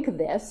drink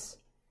this,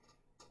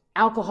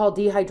 alcohol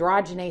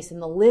dehydrogenase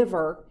in the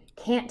liver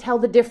can't tell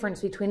the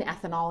difference between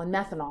ethanol and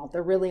methanol.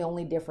 They're really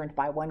only different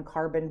by one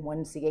carbon,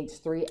 one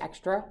CH3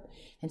 extra.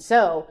 And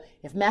so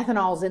if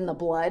methanol is in the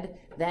blood,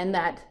 then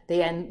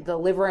the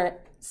liver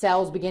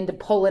cells begin to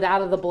pull it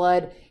out of the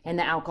blood, and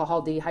the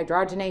alcohol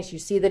dehydrogenase, you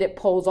see that it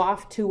pulls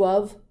off 2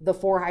 of the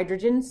 4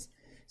 hydrogens.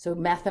 So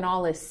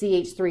methanol is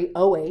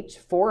CH3OH,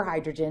 4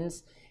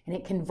 hydrogens, and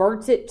it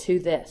converts it to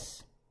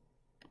this.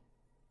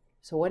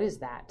 So what is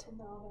that?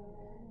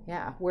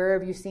 Yeah, where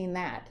have you seen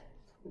that?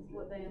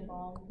 What they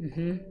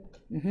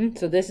embalm.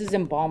 So this is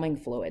embalming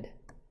fluid.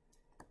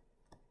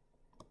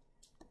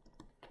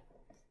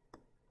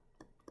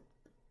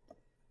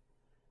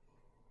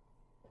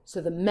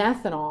 So the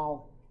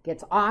methanol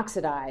gets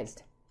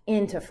oxidized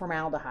into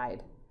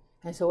formaldehyde.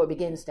 And so what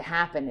begins to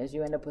happen is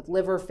you end up with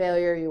liver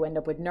failure, you end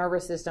up with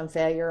nervous system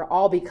failure,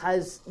 all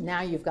because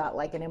now you've got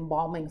like an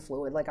embalming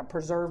fluid, like a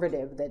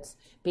preservative that's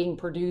being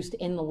produced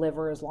in the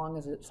liver as long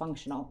as it's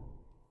functional.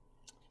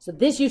 So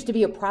this used to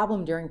be a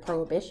problem during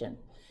Prohibition.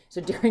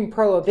 So during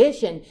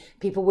Prohibition,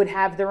 people would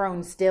have their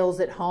own stills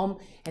at home.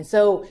 And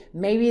so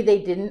maybe they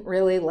didn't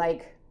really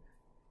like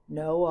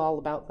know all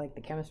about like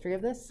the chemistry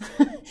of this.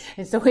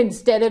 And so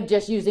instead of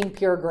just using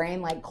pure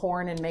grain like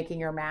corn and making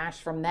your mash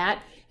from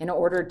that in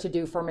order to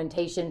do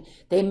fermentation,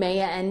 they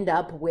may end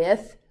up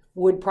with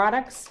wood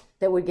products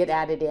that would get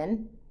added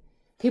in.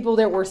 People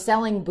that were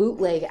selling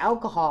bootleg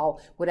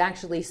alcohol would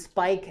actually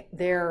spike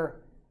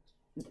their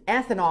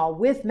ethanol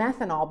with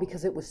methanol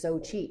because it was so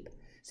cheap.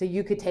 So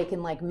you could take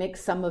and like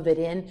mix some of it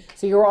in.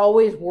 So you're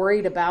always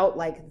worried about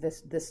like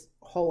this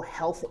whole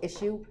health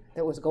issue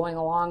that was going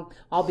along,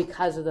 all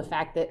because of the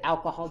fact that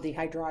alcohol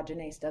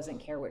dehydrogenase doesn't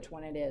care which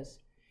one it is.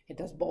 It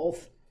does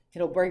both.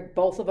 It'll break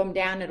both of them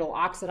down. It'll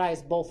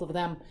oxidize both of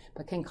them,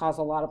 but can cause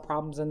a lot of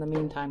problems in the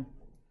meantime.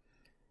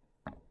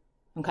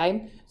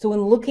 Okay, so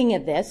in looking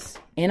at this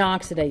in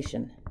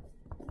oxidation,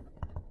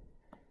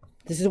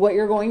 this is what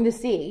you're going to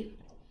see.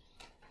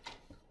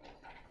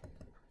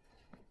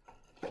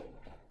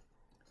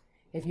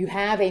 If you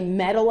have a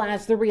metal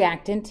as the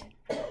reactant,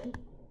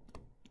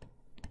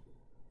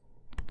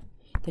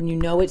 then you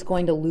know it's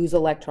going to lose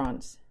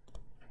electrons.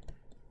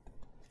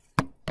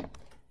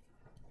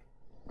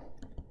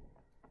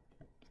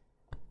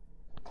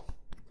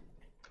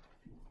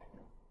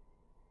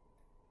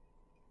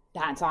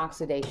 That's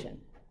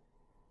oxidation.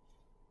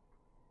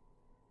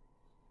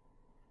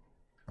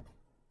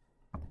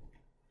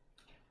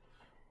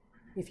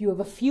 If you have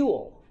a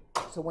fuel,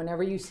 so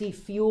whenever you see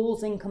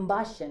fuels in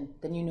combustion,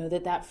 then you know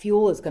that that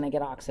fuel is going to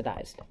get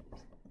oxidized.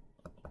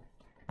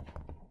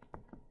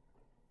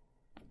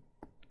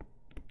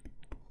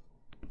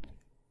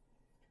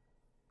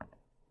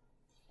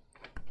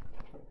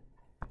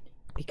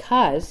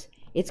 Because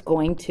it's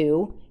going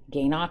to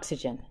gain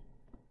oxygen.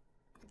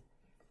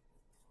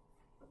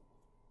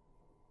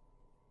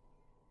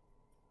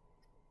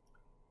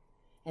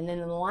 And then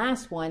in the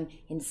last one,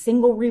 in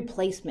single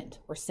replacement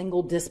or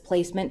single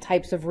displacement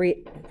types of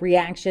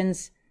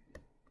reactions,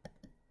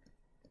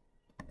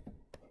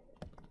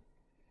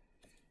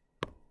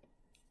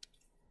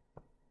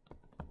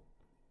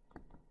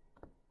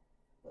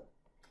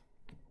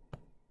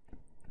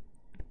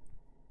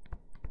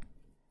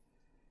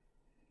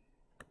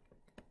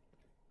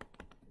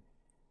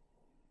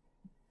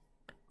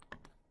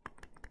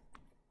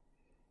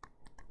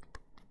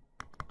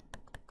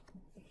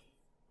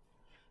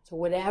 so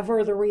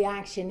whatever the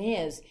reaction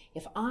is,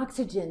 if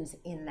oxygen's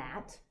in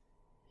that,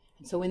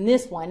 and so in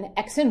this one,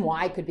 X and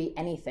Y could be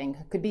anything.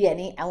 It could be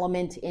any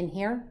element in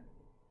here.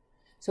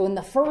 So in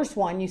the first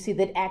one, you see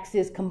that X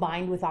is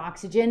combined with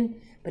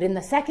oxygen, but in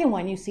the second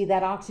one, you see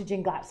that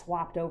oxygen got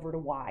swapped over to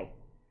Y.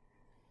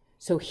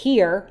 So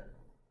here,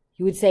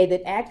 you would say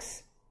that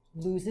X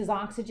loses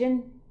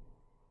oxygen,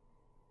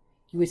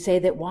 you would say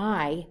that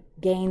Y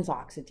gains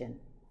oxygen.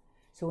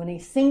 So in a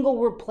single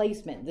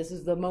replacement, this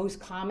is the most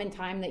common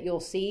time that you'll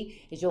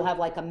see, is you'll have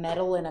like a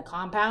metal in a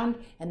compound,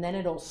 and then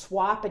it'll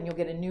swap and you'll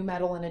get a new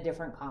metal in a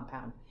different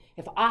compound.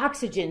 If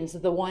oxygen's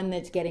the one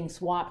that's getting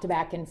swapped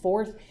back and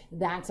forth,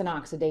 that's an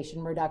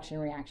oxidation reduction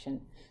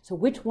reaction. So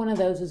which one of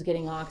those is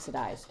getting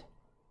oxidized?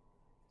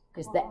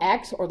 Is the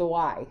X or the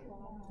Y?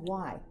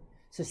 Y.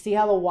 So see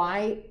how the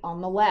Y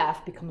on the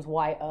left becomes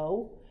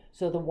YO?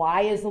 So the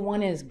Y is the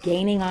one is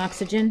gaining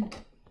oxygen.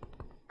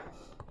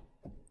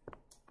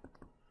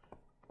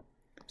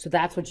 So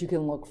that's what you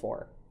can look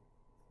for.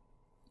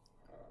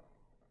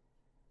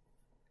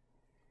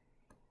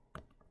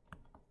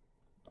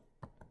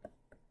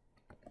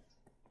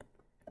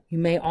 You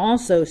may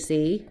also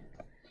see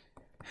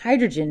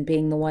hydrogen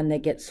being the one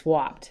that gets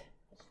swapped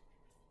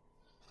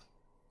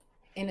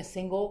in a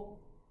single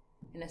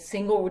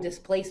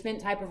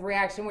displacement type of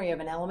reaction where you have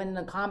an element in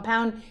a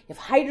compound. If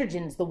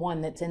hydrogen's the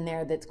one that's in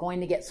there that's going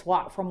to get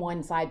swapped from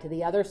one side to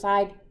the other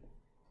side.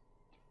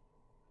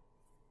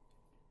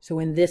 So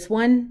in this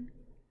one,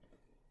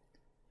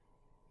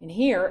 in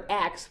here,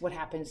 X, what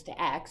happens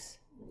to X?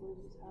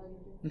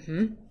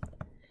 It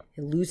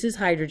loses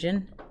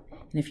hydrogen.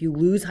 And if you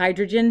lose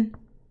hydrogen,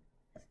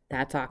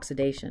 that's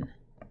oxidation.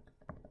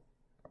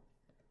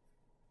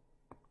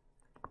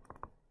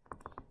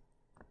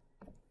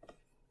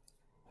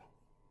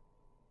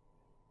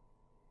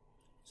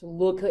 So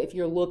look, if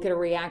you look at a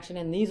reaction,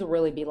 and these will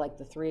really be like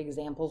the three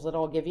examples that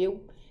I'll give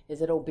you,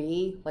 is it'll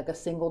be like a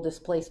single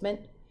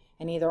displacement,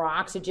 and either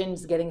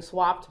oxygen's getting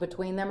swapped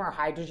between them or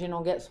hydrogen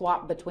will get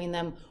swapped between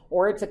them,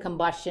 or it's a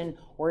combustion,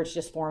 or it's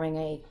just forming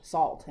a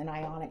salt, an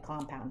ionic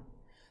compound.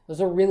 Those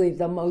are really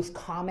the most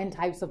common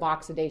types of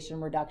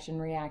oxidation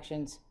reduction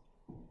reactions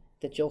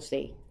that you'll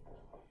see.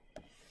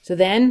 So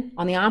then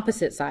on the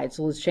opposite side,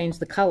 so let's change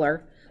the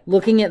color,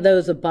 looking at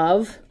those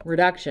above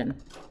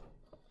reduction.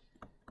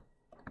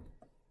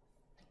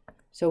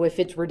 So if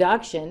it's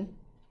reduction,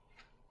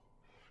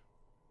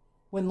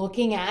 when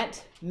looking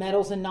at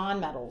metals and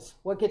nonmetals,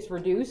 what gets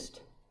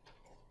reduced?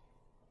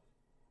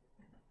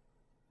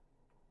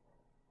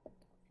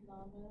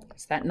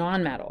 It's that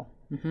nonmetal.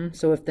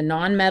 So if the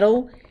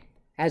nonmetal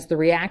as the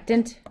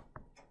reactant,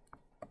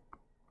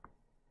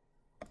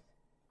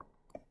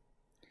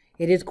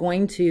 it is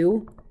going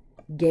to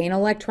gain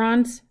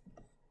electrons.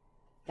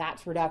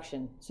 That's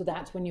reduction. So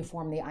that's when you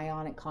form the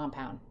ionic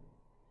compound.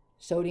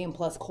 Sodium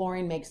plus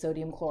chlorine makes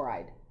sodium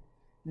chloride.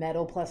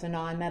 Metal plus a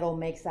nonmetal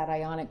makes that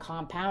ionic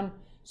compound.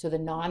 So the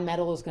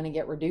nonmetal is going to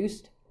get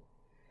reduced.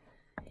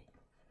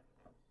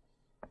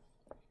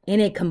 In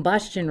a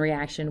combustion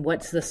reaction,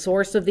 what's the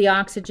source of the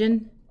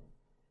oxygen?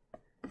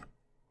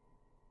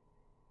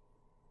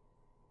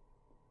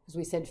 As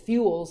we said,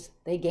 fuels,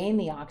 they gain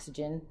the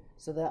oxygen.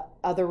 So the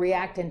other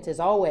reactant is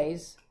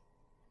always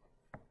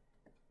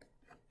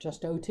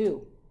just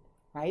O2,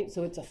 right?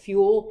 So it's a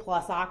fuel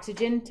plus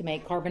oxygen to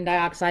make carbon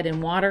dioxide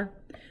and water.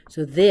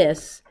 So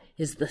this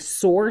is the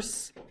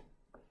source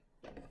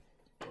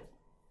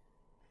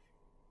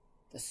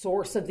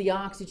of the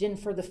oxygen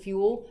for the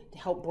fuel to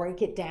help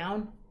break it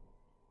down,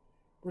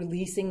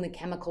 releasing the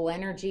chemical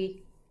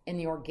energy in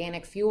the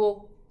organic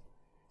fuel.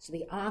 So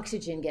the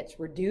oxygen gets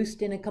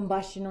reduced in a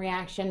combustion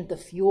reaction. The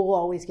fuel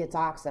always gets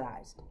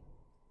oxidized.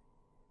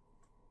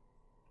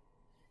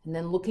 And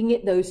then looking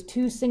at those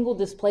two single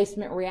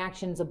displacement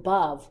reactions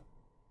above,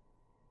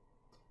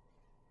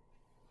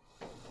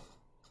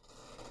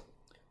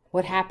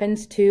 what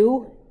happens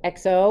to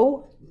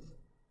XO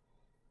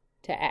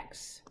to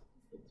X?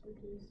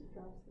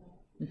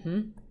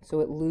 So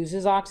it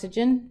loses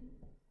oxygen.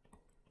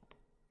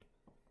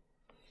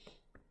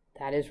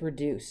 That is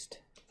reduced.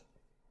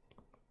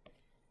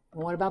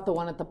 And what about the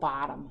one at the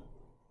bottom?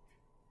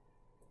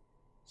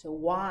 So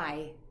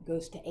Y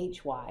goes to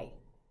HY.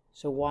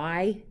 So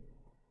Y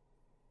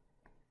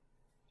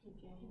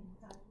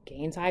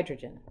gains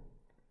hydrogen.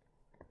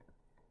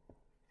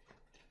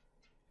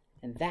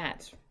 And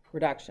that's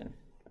reduction.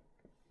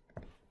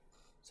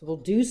 So we'll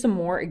do some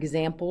more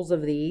examples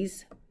of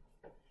these.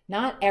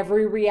 Not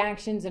every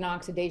reaction's an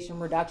oxidation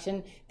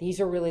reduction.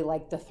 These are really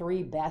like the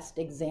three best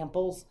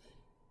examples.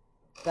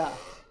 The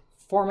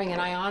forming an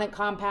ionic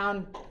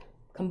compound,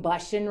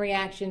 combustion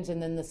reactions,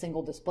 and then the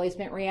single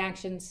displacement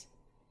reactions.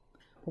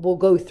 We'll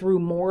go through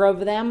more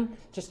of them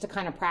just to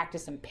kind of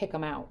practice and pick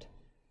them out.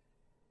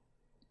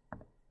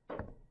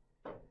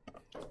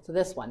 So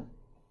this one,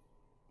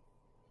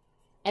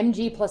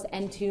 Mg plus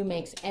N2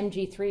 makes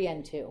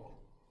Mg3N2.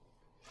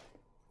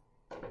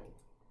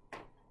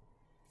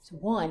 So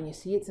one, you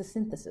see it's a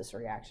synthesis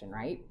reaction,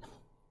 right?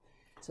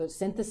 So it's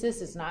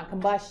synthesis, it's not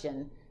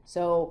combustion.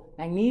 So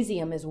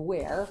magnesium is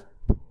where?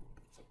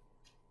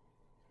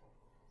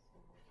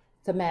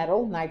 It's a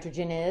metal.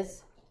 Nitrogen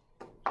is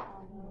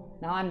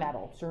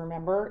non-metal. So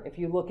remember, if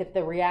you look at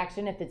the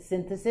reaction, if it's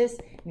synthesis,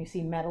 and you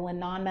see metal and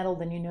non-metal,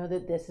 then you know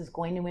that this is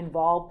going to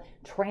involve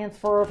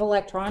transfer of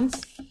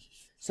electrons.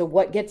 So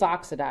what gets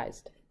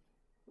oxidized?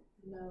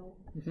 No.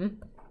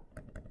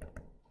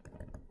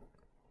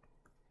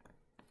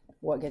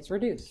 What gets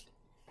reduced?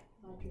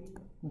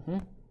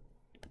 Hydrogen.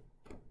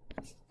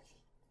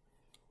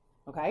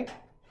 Okay?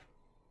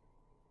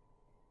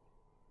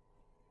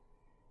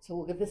 So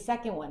look at the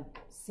second one,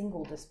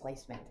 single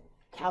displacement.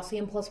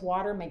 Calcium plus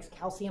water makes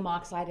calcium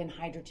oxide and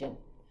hydrogen.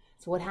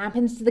 So what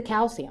happens to the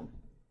calcium?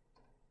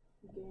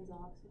 It gains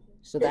oxygen.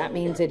 So that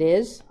means it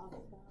is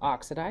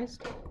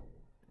oxidized.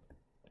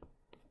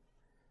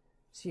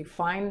 So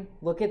you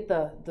look at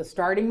the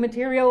starting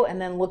material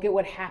and then look at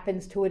what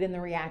happens to it in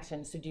the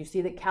reaction. So do you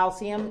see that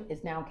calcium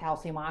is now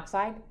calcium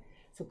oxide?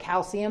 So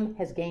calcium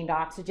has gained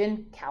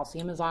oxygen,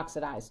 calcium is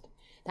oxidized.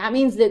 That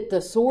means that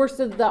the source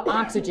of the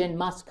oxygen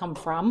must come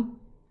from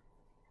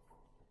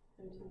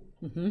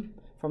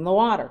from the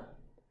water.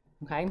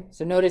 Okay,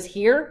 so notice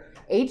here,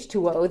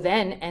 H2O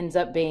then ends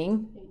up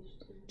being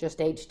just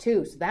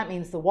H2. So that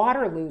means the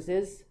water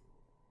loses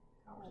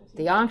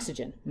the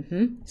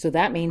oxygen. So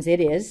that means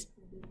it is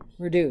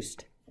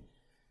reduced.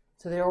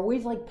 So they're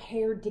always like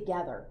paired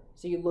together.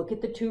 So you look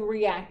at the two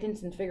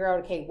reactants and figure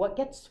out, okay, what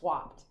gets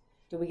swapped?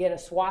 Do we get a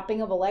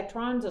swapping of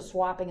electrons, a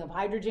swapping of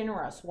hydrogen,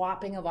 or a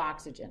swapping of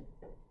oxygen?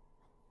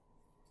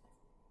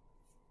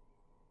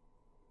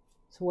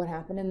 So what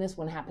happened in this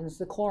one happens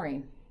to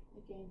chlorine.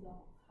 It gains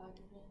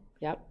hydrogen.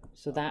 Yep,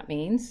 so that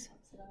means,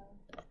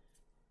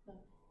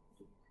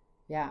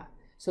 yeah.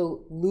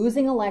 So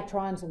losing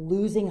electrons,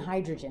 losing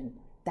hydrogen,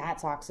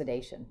 that's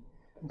oxidation.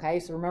 Okay,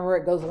 so remember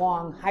it goes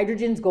along,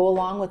 hydrogens go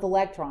along with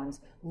electrons.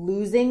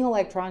 Losing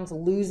electrons,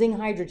 losing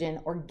hydrogen,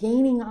 or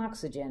gaining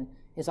oxygen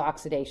is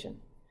oxidation.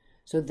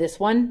 So this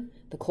one,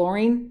 the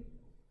chlorine,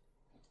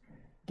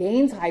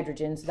 gains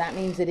hydrogen, so that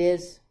means it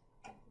is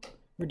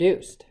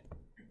reduced.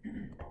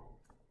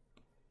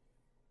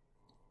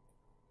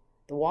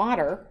 The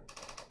water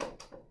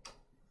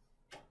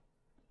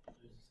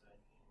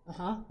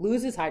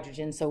loses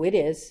hydrogen, so it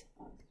is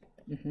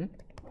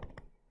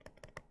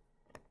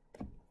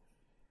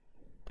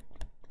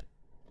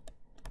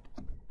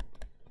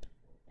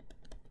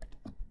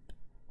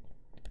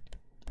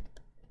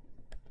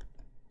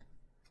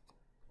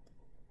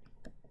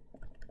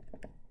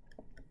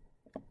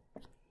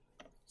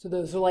so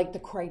those are like the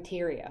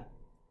criteria.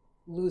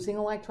 Losing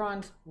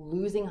electrons,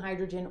 losing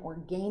hydrogen, or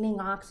gaining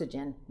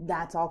oxygen,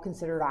 that's all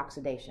considered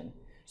oxidation.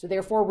 So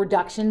therefore,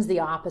 reduction's the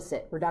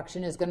opposite.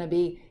 Reduction is going to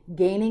be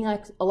gaining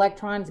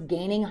electrons,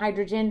 gaining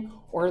hydrogen,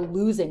 or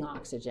losing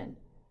oxygen.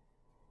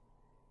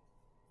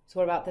 So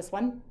what about this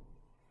one?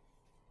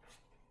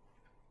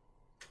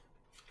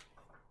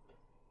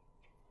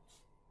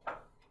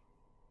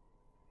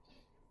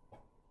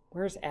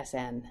 Where's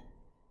SN?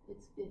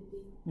 It's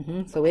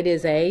 50. So it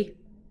is a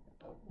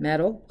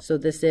metal. So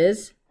this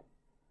is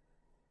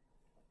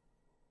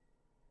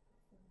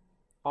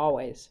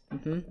always.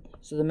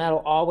 So the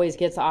metal always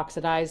gets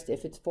oxidized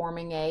if it's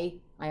forming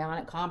a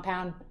ionic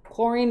compound.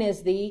 Chlorine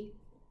is the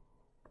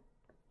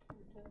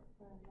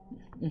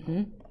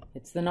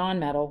it's the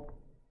nonmetal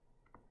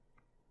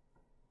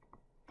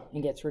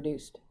and gets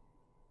reduced.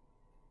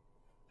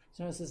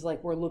 So this is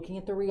like we're looking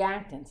at the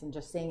reactants and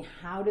just saying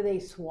how do they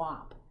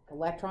swap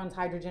electrons,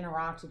 hydrogen, or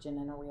oxygen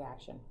in a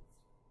reaction.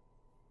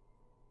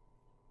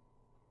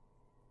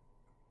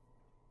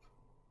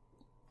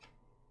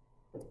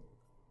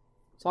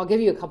 So I'll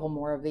give you a couple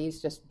more of these,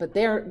 but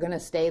they're going to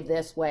stay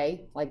this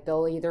way. Like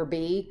they'll either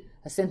be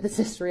a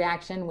synthesis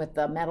reaction with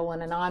the metal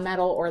and a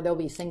non-metal, or there'll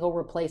be single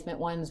replacement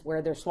ones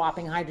where they're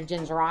swapping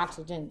hydrogens or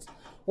oxygens,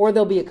 or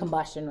there'll be a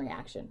combustion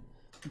reaction.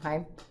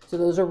 Okay, so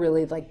those are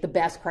really like the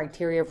best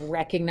criteria of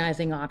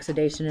recognizing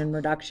oxidation and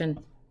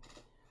reduction.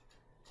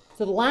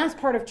 So the last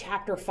part of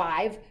chapter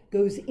 5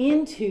 goes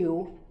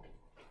into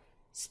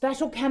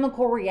special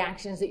chemical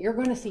reactions that you're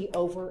going to see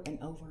over and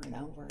over and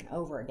over and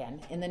over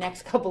again in the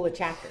next couple of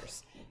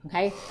chapters.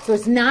 Okay, so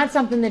it's not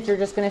something that you're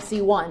just going to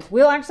see once.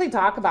 We'll actually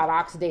talk about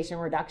oxidation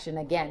reduction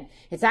again.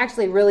 It's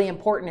actually really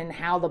important in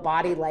how the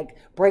body like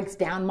breaks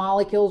down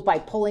molecules by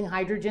pulling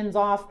hydrogens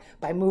off,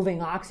 by moving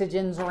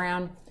oxygens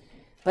around.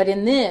 But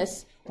in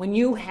this, when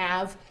you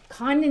have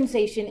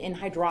condensation in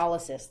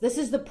hydrolysis, this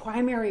is the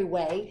primary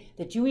way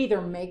that you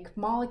either make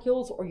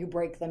molecules or you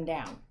break them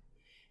down.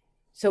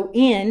 So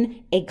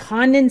in a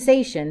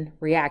condensation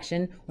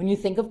reaction, when you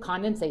think of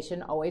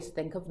condensation, always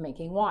think of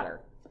making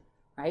water,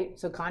 right?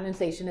 So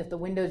condensation, if the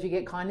windows, you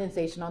get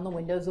condensation on the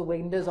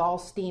windows all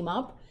steam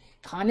up.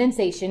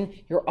 Condensation,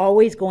 you're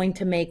always going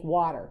to make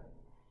water.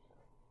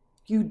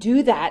 You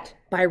do that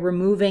by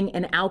removing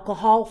an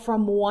alcohol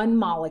from one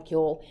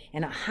molecule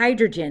and a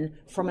hydrogen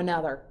from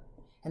another.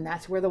 And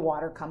that's where the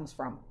water comes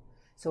from.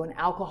 So an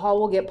alcohol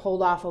will get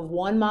pulled off of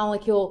one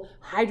molecule,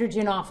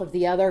 hydrogen off of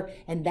the other,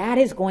 and that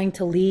is going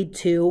to lead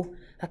to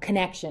a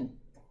connection.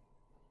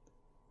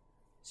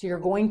 So you're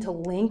going to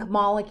link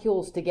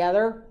molecules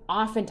together.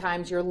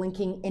 Oftentimes you're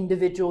linking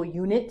individual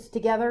units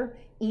together,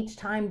 each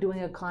time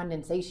doing a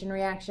condensation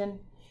reaction.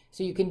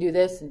 So you can do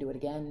this and do it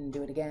again and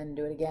do it again and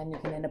do it again. You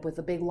can end up with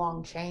a big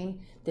long chain.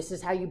 This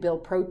is how you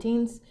build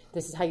proteins.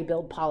 This is how you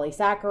build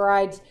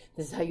polysaccharides.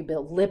 This is how you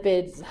build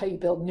lipids. This is how you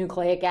build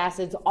nucleic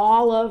acids.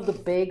 All of the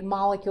big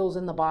molecules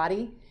in the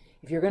body,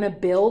 if you're going to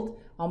build,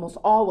 almost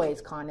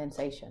always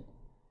condensation.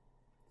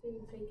 So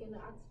you take in the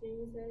oxygen,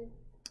 you said?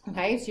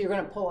 Okay, so you're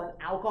going to pull an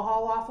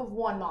alcohol off of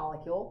one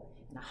molecule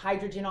and a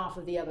hydrogen off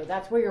of the other.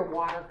 That's where your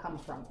water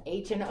comes from.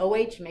 H and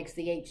OH makes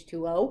the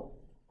H2O.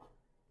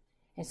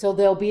 And so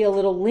there'll be a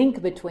little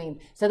link between.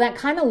 So that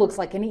kind of looks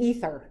like an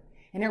ether.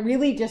 And it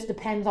really just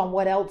depends on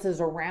what else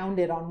is around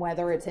it on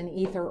whether it's an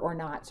ether or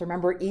not. So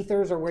remember,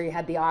 ethers are where you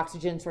had the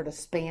oxygen sort of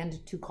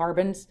spanned two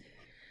carbons.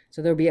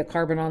 So there'll be a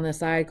carbon on this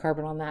side,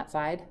 carbon on that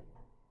side.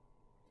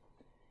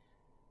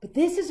 But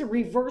this is a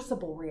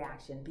reversible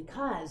reaction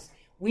because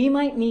we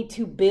might need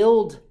to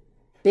build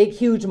big,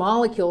 huge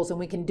molecules, and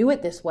we can do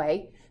it this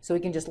way. So we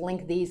can just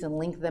link these and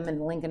link them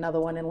and link another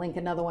one and link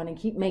another one and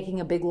keep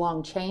making a big,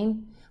 long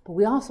chain. But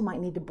we also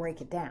might need to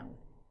break it down.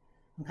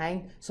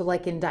 Okay, so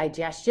like in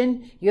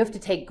digestion, you have to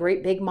take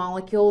great big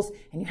molecules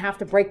and you have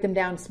to break them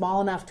down small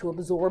enough to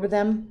absorb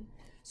them.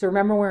 So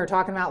remember when we were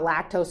talking about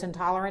lactose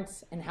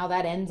intolerance and how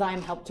that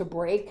enzyme helped to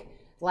break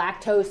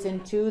lactose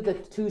into the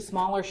two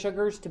smaller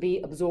sugars to be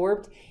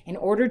absorbed? In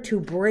order to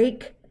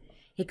break,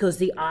 it goes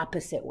the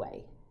opposite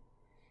way.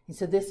 And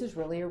so this is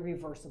really a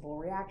reversible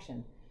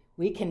reaction.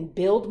 We can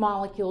build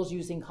molecules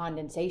using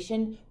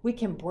condensation. We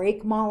can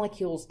break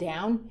molecules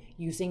down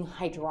using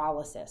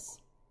hydrolysis.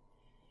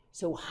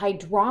 So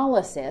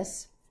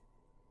hydrolysis,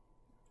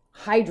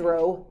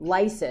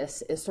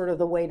 hydrolysis is sort of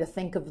the way to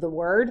think of the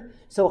word.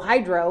 So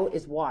hydro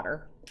is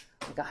water,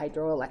 like a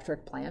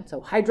hydroelectric plant. So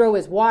hydro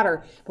is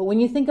water, but when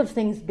you think of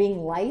things being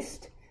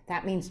lysed,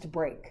 that means to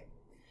break.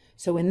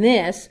 So in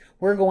this,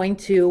 we're going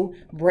to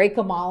break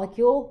a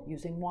molecule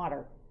using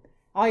water.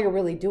 All you're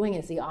really doing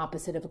is the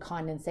opposite of a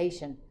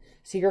condensation.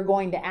 So you're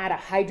going to add a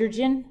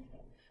hydrogen.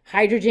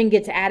 Hydrogen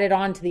gets added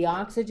on to the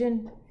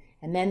oxygen,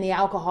 and then the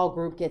alcohol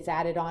group gets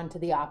added on to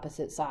the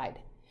opposite side.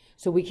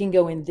 So we can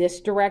go in this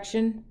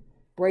direction,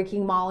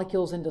 breaking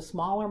molecules into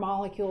smaller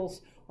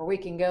molecules, or we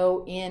can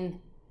go in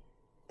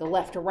the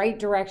left to right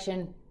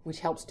direction, which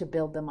helps to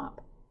build them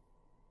up.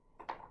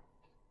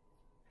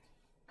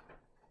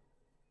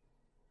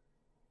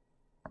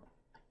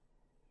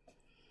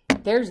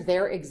 There's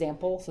their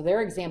example. So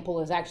their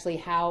example is actually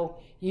how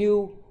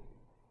you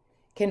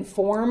can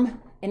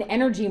form an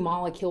energy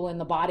molecule in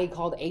the body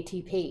called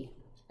ATP.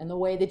 And the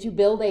way that you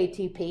build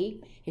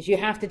ATP is you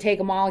have to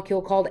take a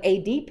molecule called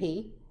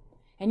ADP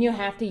and you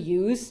have to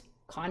use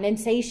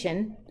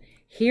condensation.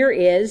 Here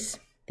is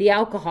the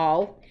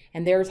alcohol,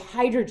 and there's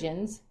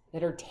hydrogens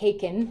that are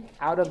taken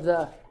out of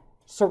the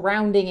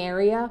surrounding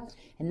area,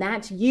 and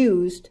that's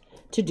used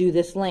to do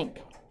this link,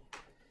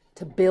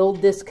 to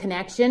build this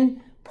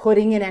connection,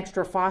 putting an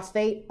extra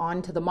phosphate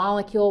onto the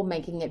molecule,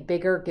 making it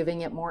bigger,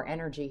 giving it more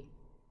energy.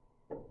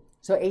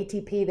 So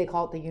ATP, they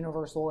call it the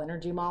universal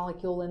energy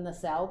molecule in the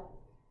cell.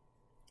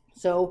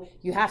 So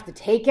you have to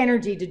take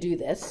energy to do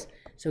this.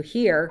 So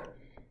here,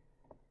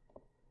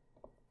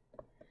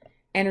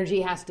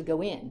 energy has to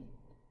go in.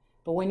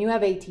 But when you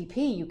have ATP,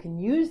 you can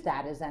use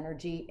that as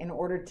energy in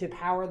order to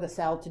power the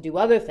cell to do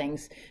other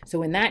things.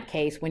 So in that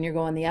case, when you're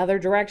going the other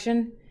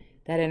direction,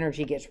 that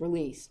energy gets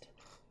released.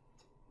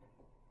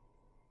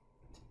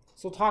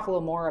 So we'll talk a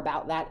little more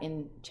about that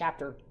in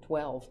chapter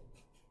 12.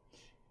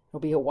 It'll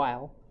be a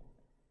while.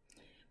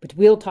 But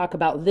we'll talk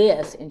about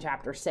this in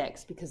chapter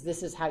 6, because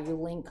this is how you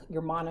link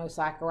your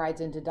monosaccharides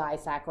into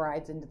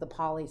disaccharides into the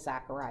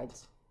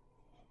polysaccharides.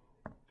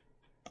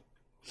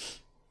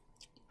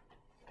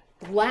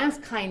 The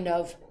last kind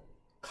of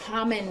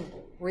common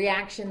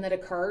reaction that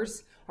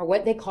occurs are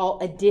what they call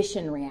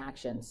addition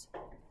reactions.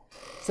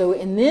 So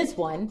in this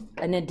one,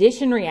 an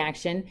addition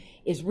reaction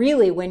is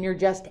really when you're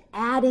just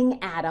adding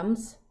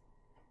atoms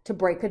to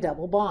break a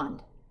double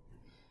bond.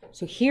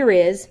 So here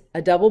is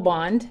a double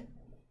bond.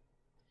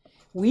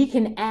 We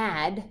can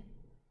add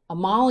a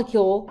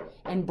molecule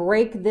and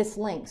break this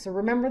link. So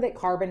remember that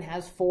carbon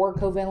has 4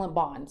 covalent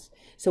bonds.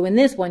 So in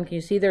this one, can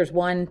you see there's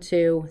 1,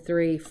 2,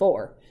 3,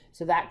 4.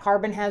 So that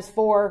carbon has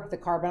 4. The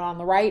carbon on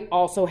the right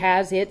also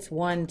has its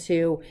 1,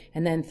 2,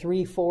 and then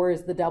 3, 4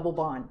 is the double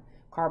bond.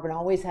 Carbon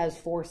always has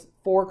four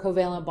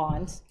covalent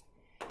bonds.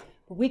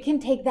 But we can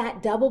take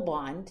that double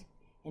bond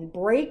and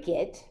break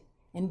it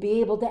and be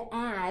able to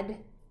add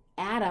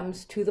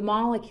atoms to the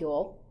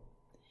molecule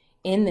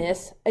in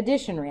this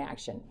addition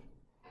reaction.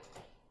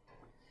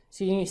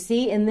 So you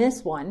see in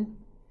this one,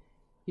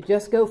 you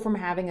just go from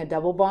having a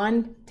double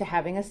bond to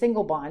having a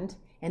single bond,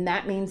 and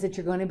that means that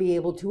you're going to be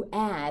able to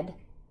add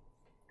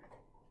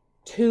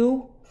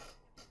 2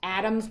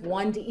 atoms,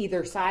 1 to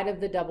either side of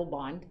the double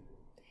bond.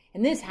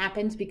 And this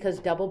happens because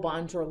double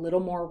bonds are a little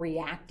more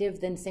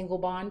reactive than single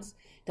bonds.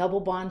 Double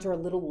bonds are a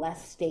little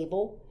less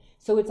stable.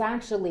 So it's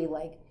actually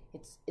like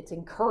it's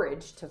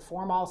encouraged to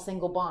form all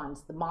single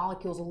bonds. The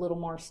molecule's a little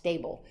more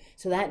stable.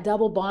 So that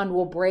double bond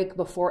will break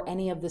before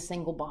any of the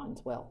single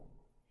bonds will.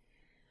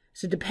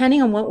 So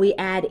depending on what we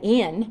add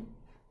in,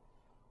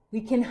 we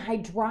can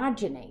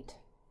hydrogenate.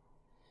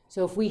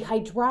 So if we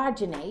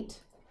hydrogenate,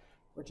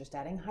 we're just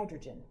adding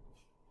hydrogen.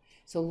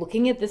 So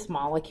looking at this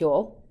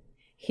molecule,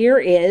 here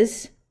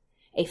is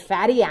a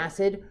fatty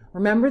acid.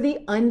 Remember the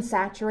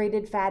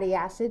unsaturated fatty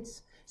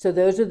acids? So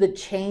those are the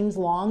chains,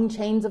 long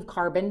chains of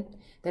carbon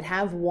that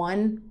have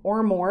 1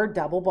 or more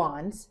double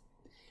bonds.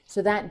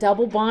 So that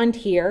double bond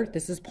here,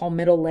 this is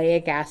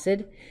palmitoleic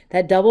acid,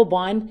 that double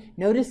bond,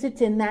 notice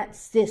it's in that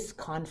cis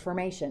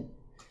conformation.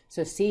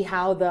 So see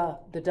how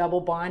the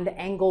double bond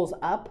angles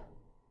up?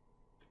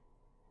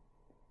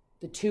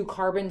 The two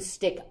carbons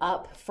stick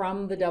up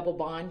from the double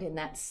bond in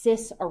that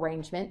cis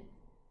arrangement.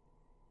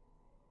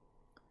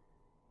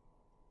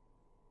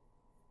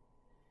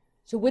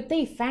 So what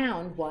they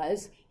found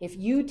was if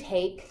you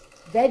take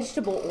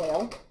vegetable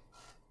oil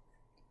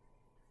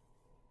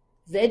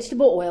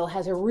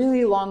has a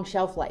really long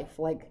shelf life.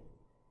 Like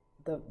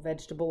the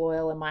vegetable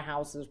oil in my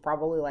house is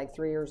probably like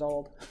 3 years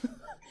old.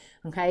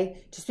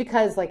 Okay? Just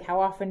because, like, how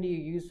often do you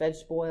use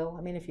vegetable oil?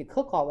 I mean, if you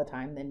cook all the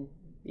time, then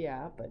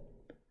yeah, but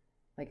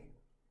like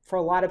for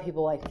a lot of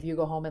people, like if you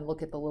go home and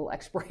look at the little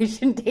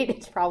expiration date,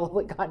 it's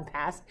probably gone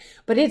past.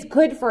 But it's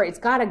good it's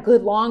got a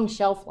good long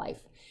shelf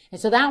life.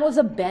 And so that was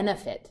a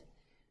benefit.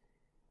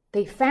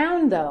 They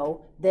found,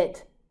 though,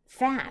 that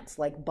fats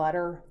like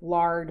butter,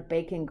 lard,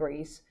 bacon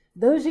grease,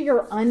 those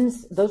are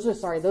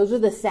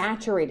the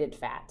saturated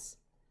fats.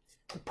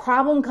 The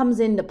problem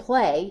comes into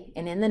play,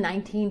 and in the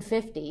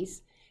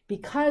 1950s,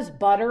 because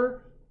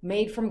butter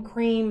made from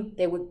cream,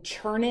 they would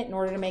churn it in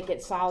order to make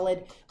it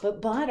solid,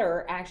 but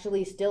butter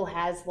actually still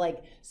has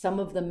like some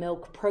of the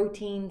milk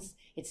proteins.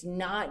 It's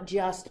not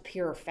just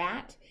pure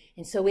fat,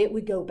 and so it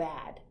would go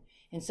bad.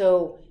 And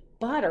so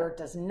butter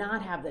does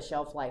not have the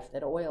shelf life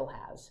that oil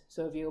has.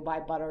 So if you buy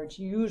butter, it's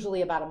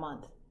usually about a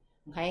month,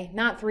 okay?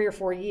 Not 3 or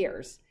 4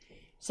 years.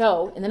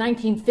 So in the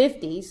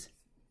 1950s,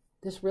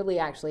 this really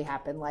actually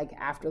happened like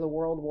after the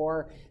World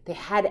War. They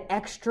had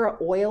extra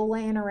oil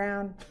laying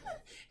around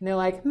and they're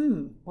like,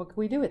 what can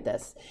we do with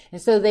this?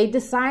 And so they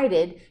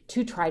decided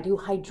to try to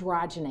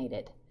hydrogenate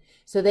it.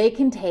 So they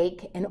can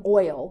take an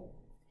oil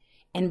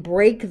and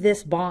break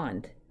this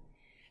bond.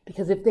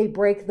 Because if they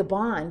break the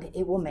bond,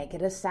 it will make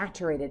it a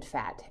saturated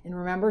fat. And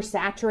remember,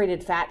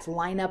 saturated fats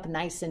line up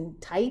nice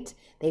and tight.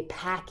 They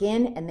pack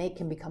in and they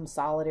can become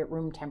solid at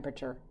room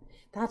temperature.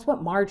 That's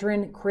what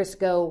margarine,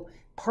 Crisco,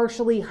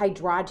 partially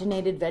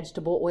hydrogenated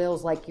vegetable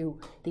oils like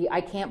the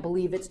I can't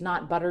believe it's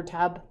not butter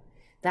tub,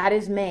 that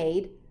is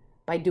made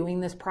by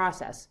doing this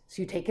process.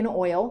 So you take an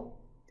oil,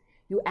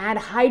 you add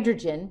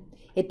hydrogen.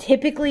 It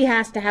typically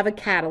has to have a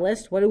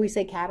catalyst. What do we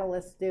say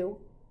catalysts do?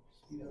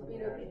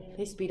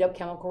 They speed up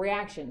chemical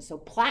reactions. So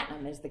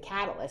platinum is the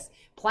catalyst.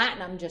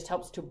 Platinum just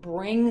helps to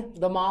bring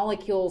the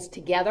molecules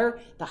together,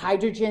 the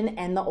hydrogen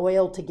and the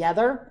oil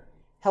together,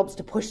 helps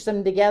to push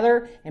them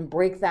together and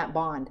break that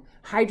bond.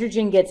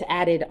 Hydrogen gets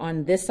added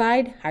on this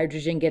side,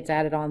 hydrogen gets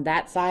added on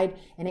that side,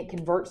 and it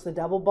converts the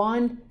double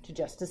bond to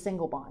just a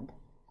single bond.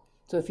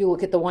 So if you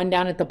look at the one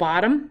down at the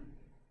bottom,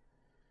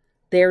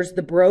 there's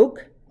the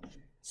broke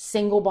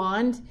single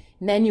bond,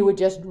 and then you would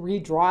just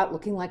redraw it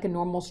looking like a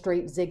normal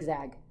straight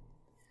zigzag.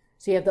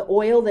 So you have the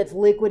oil that's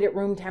liquid at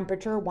room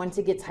temperature. Once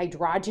it gets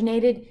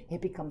hydrogenated,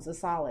 it becomes a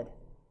solid.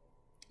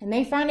 And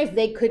they found if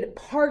they could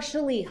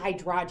partially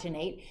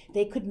hydrogenate,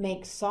 they could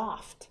make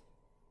soft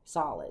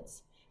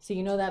solids. So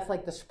you know that's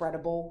like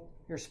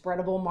your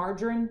spreadable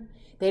margarine.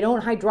 They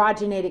don't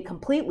hydrogenate it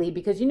completely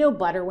because you know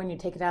butter, when you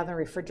take it out of the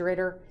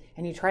refrigerator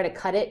and you try to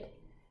cut it,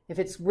 if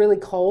it's really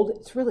cold,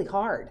 it's really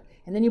hard.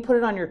 And then you put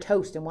it on your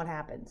toast and what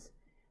happens?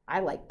 I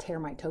like tear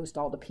my toast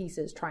all to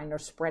pieces trying to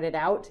spread it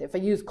out. If I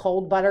use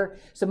cold butter,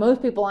 so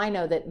most people I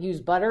know that use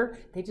butter,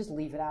 they just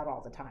leave it out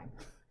all the time.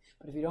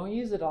 But if you don't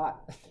use it a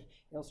lot,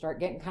 it'll start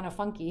getting kind of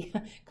funky,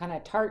 kind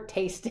of tart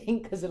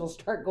tasting, because it'll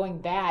start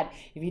going bad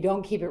if you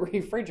don't keep it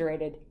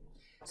refrigerated.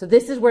 So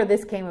this is where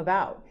this came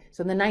about.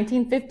 So in the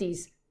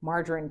 1950s,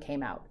 margarine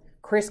came out.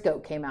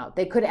 Crisco came out.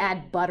 They could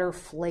add butter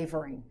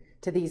flavoring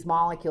to these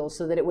molecules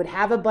so that it would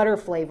have a butter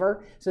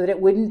flavor, so that it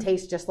wouldn't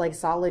taste just like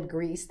solid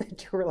grease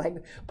that you were like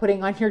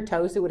putting on your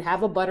toast. It would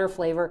have a butter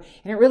flavor,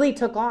 and it really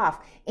took off.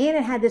 And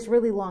it had this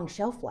really long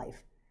shelf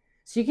life.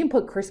 So you can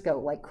put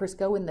Crisco, like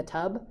Crisco in the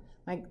tub,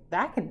 like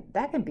that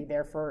can be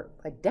there for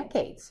like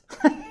decades,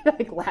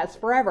 like lasts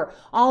forever.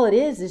 All it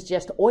is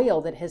just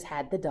oil that has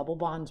had the double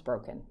bonds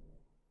broken.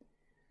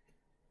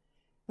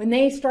 When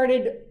they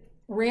started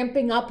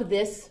ramping up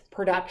this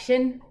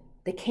production,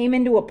 they came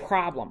into a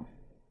problem.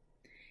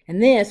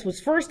 And this was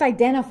first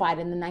identified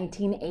in the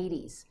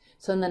 1980s.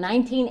 So in the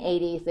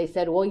 1980s, they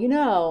said, well, you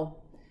know,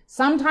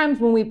 sometimes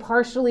when we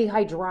partially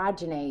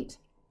hydrogenate,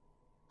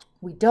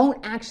 we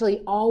don't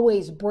actually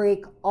always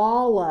break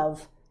all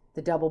of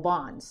the double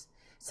bonds.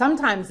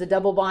 Sometimes the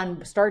double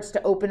bond starts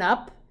to open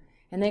up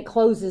and then it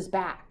closes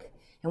back.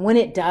 And when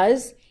it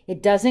does,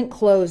 it doesn't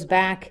close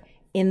back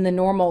in the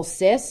normal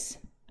cis.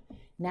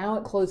 Now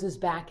it closes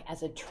back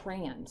as a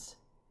trans.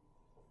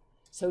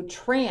 So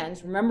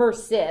trans, remember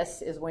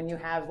cis is when you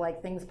have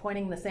like things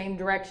pointing the same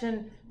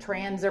direction.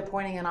 Trans are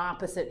pointing in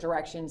opposite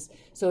directions.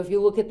 So if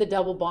you look at the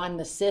double bond,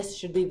 the cis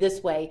should be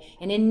this way.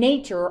 And in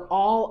nature,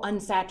 all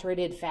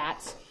unsaturated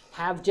fats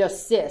have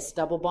just cis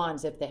double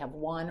bonds if they have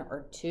 1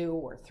 or 2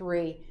 or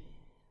 3.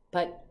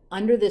 But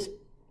under this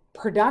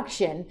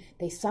production,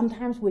 they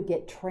sometimes would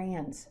get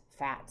trans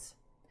fats.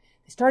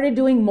 They started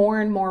doing more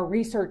and more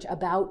research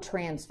about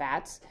trans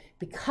fats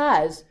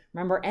because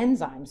Remember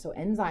enzymes. So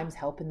enzymes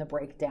help in the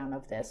breakdown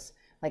of this.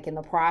 Like in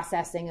the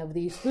processing of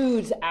these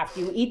foods,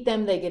 after you eat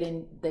them, they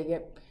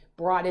get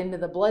brought into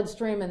the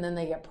bloodstream and then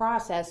they get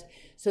processed.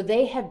 So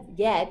they have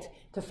yet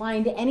to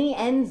find any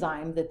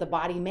enzyme that the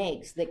body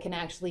makes that can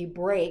actually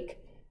break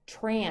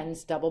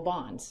trans double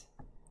bonds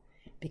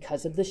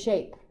because of the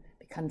shape.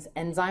 Because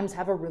enzymes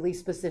have a really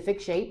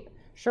specific shape.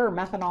 Sure,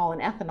 methanol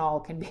and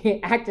ethanol can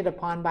be acted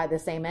upon by the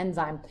same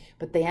enzyme,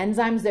 but the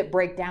enzymes that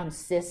break down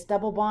cis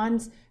double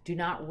bonds do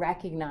not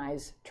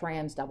recognize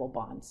trans double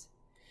bonds.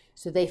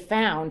 So they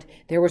found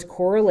there was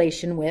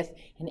correlation with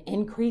an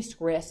increased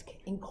risk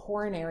in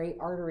coronary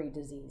artery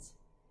disease.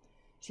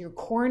 So your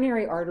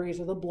coronary arteries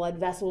are the blood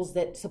vessels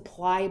that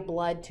supply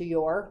blood to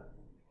your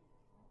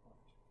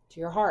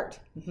heart.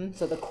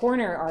 So the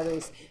coronary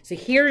arteries. So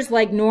here's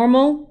like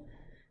normal.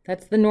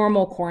 That's the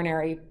normal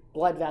coronary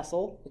blood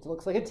vessel. It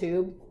looks like a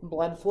tube.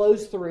 Blood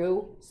flows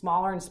through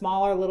smaller and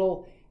smaller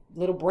little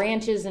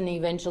branches, and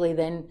eventually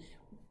then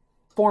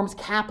forms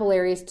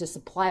capillaries to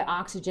supply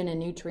oxygen and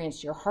nutrients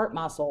to your heart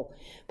muscle.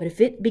 But if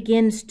it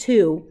begins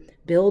to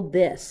build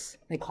this,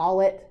 they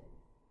call it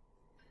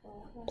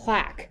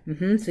plaque.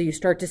 So you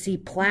start to see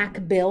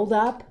plaque build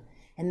up,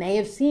 and they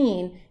have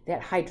seen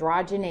that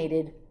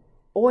hydrogenated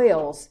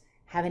oils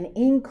have an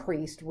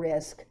increased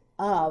risk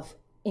of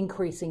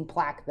increasing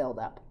plaque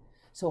buildup.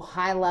 So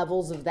high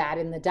levels of that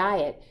in the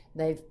diet,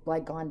 they've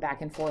like gone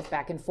back and forth,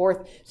 back and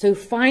forth. So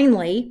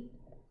finally,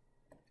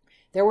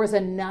 there was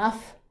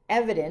enough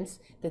evidence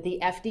that the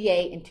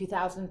FDA in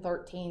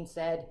 2013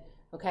 said,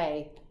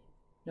 okay,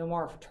 no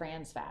more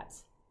trans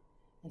fats.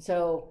 And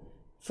so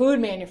food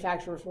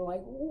manufacturers were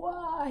like,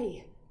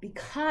 why?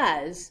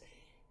 Because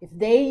if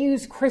they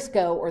use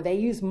Crisco or they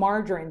use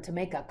margarine to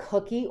make a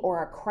cookie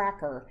or a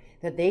cracker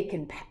that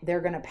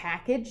they're going to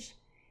package,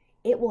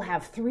 it will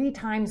have 3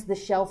 times the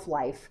shelf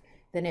life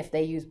than if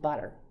they use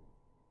butter,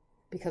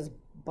 because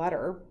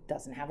butter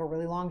doesn't have a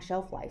really long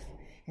shelf life.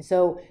 And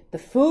so the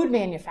food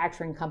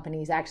manufacturing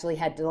companies actually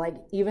had to, like,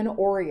 even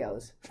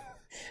Oreos.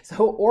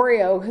 So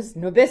Oreos,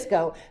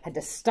 Nabisco, had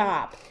to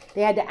stop.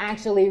 They had to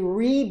actually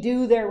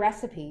redo their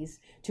recipes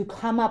to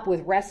come up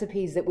with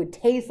recipes that would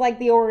taste like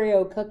the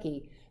Oreo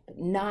cookie, but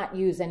not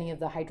use any of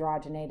the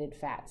hydrogenated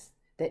fats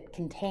that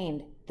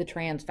contained the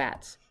trans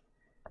fats.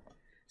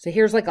 So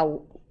here's like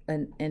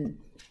in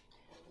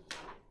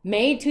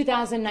May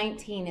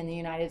 2019 in the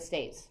United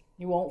States,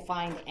 you won't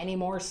find any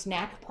more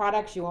snack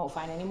products. You won't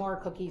find any more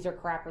cookies or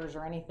crackers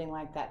or anything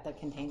like that that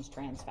contains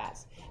trans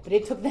fats. But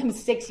it took them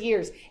 6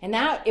 years. And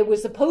that it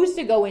was supposed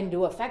to go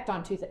into effect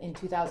in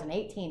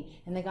 2018,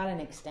 and they got an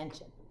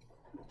extension.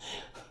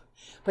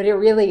 But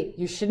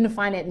you shouldn't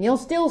find it. And you'll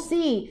still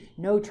see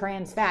no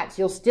trans fats.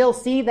 You'll still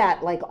see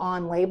that like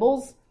on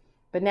labels,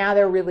 but now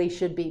there really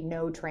should be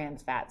no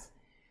trans fats.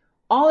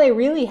 All they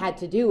really had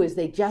to do is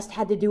they just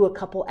had to do a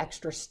couple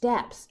extra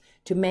steps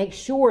to make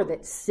sure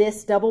that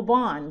cis double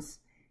bonds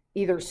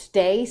either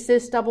stay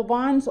cis double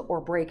bonds or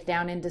break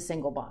down into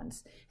single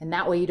bonds. And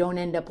that way you don't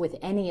end up with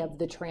any of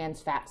the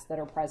trans fats that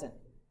are present.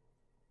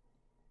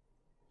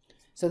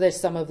 So there's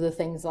some of the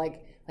things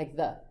like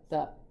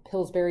the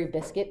Pillsbury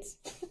biscuits,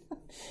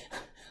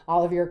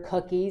 all of your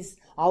cookies,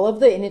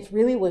 and it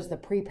really was the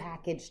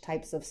prepackaged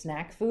types of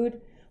snack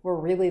food were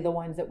really the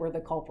ones that were the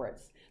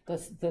culprits.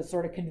 The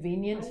sort of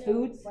convenience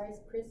foods. Rice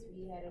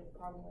Krispie had a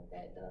problem with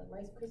that. The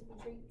Rice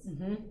Krispie treats.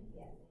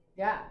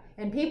 Yeah.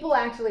 And people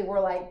actually were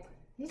like,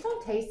 these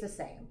don't taste the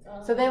same.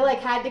 So they like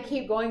had to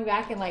keep going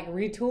back and like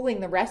retooling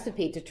the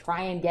recipe to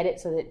try and get it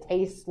so that it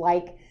tastes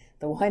like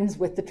the ones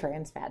with the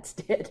trans fats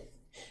did,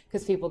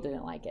 because people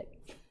didn't like it.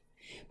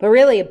 But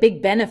really a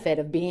big benefit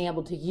of being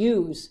able to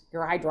use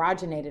your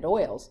hydrogenated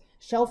oils,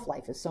 shelf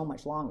life is so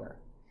much longer.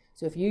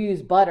 So if you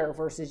use butter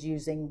versus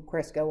using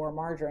Crisco or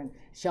margarine,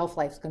 shelf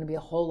life is going to be a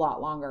whole lot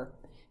longer.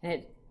 And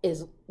it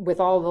is, with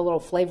all the little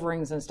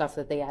flavorings and stuff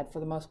that they add, for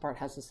the most part,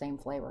 has the same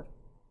flavor.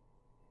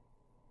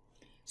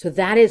 So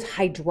that is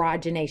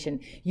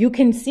hydrogenation. You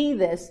can see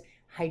this.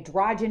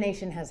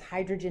 Hydrogenation has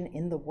hydrogen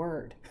in the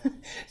word.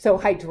 So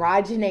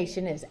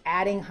hydrogenation is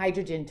adding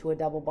hydrogen to a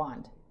double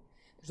bond.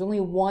 There's only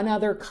one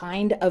other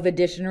kind of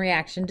addition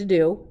reaction to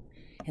do,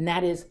 and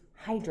that is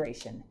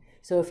hydration.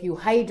 So if you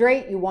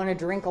hydrate, you want to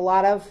drink a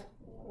lot of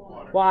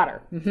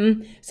water.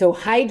 So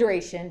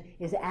hydration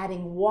is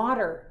adding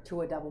water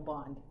to a double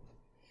bond.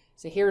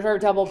 So here's our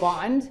double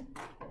bond.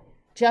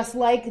 Just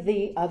like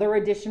the other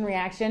addition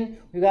reaction,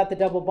 we got the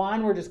double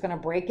bond. We're just going to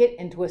break it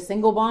into a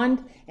single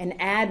bond and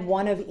add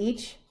one of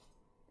each.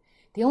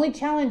 The only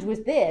challenge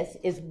with this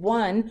is,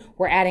 one,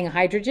 we're adding a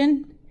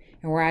hydrogen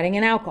and we're adding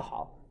an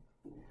alcohol.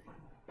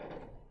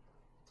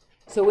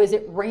 So is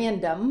it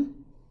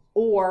random,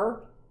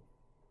 or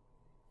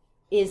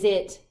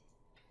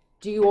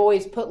do you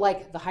always put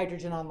like the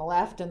hydrogen on the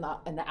left and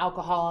the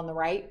alcohol on the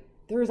right?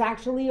 There's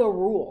actually a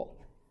rule.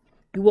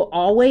 You will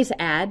always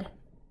add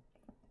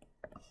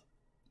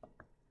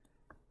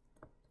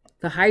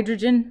the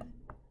hydrogen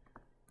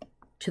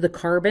to the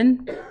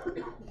carbon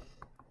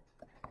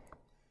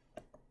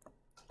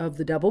of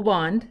the double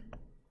bond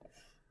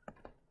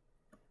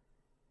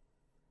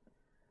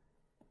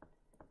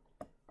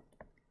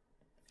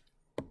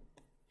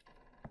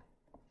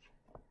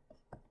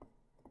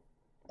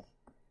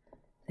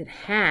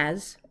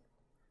has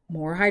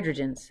more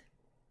hydrogens.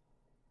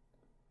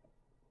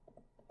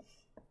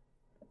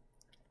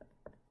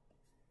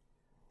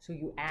 So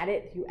you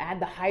add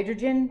the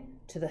hydrogen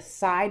to the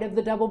side of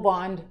the double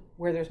bond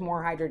where there's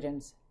more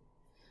hydrogens.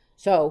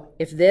 So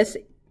if this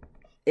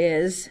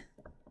is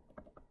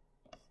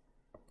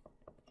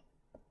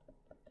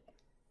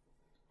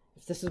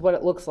what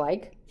it looks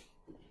like.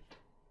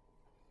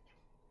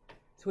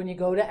 So when you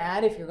go to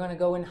add, if you're going to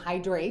go and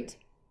hydrate,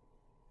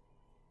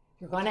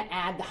 you're going to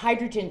add the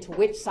hydrogen to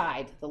which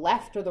side, the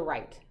left or the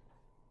right?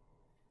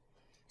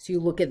 So you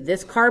look at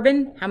this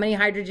carbon, how many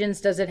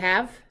hydrogens does it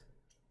have?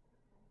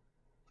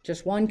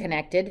 Just one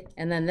connected,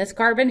 and then this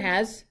carbon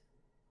has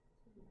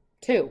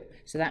 2.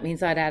 So that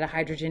means I'd add a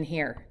hydrogen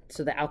here.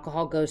 So the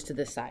alcohol goes to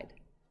this side.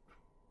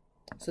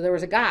 So there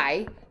was a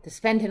guy that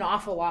spent an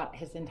awful lot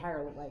his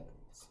entire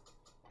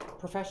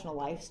professional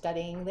life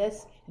studying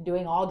this and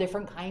doing all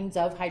different kinds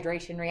of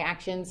hydration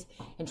reactions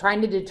and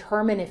trying to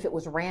determine if it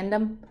was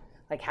random.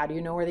 Like, how do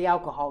you know where the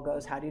alcohol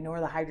goes? How do you know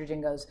where the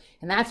hydrogen goes?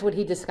 And that's what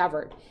he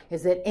discovered,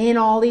 is that in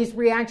all these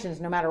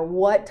reactions, no matter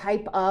what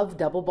type of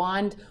double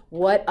bond,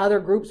 what other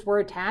groups were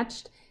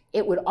attached,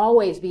 it would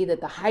always be that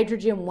the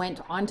hydrogen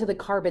went onto the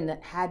carbon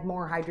that had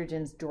more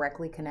hydrogens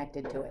directly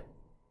connected to it.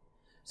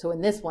 So in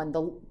this one,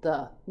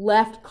 the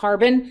left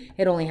carbon,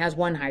 it only has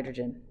 1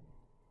 hydrogen.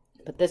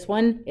 But this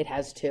one, it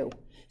has 2.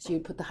 So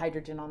you'd put the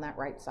hydrogen on that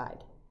right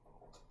side.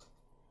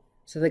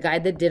 So the guy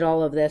that did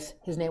all of this,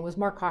 his name was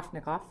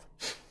Markovnikov,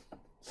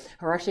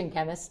 a Russian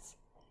chemist.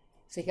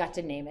 So he got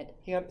to name it.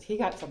 He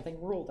got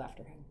something ruled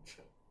after him.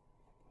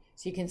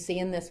 So you can see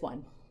in this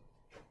one.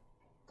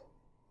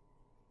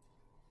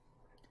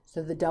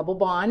 So the double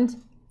bond,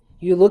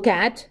 you look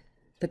at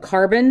the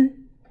carbon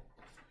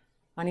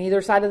on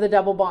either side of the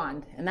double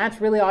bond. And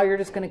that's really all you're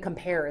just going to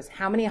compare is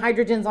how many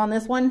hydrogens on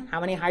this one, how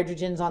many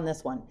hydrogens on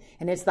this one.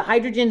 And it's the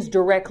hydrogens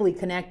directly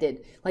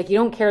connected. Like, you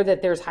don't care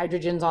that there's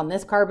hydrogens on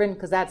this carbon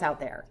because that's out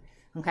there.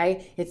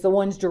 Okay, it's the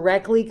ones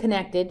directly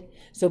connected.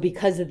 So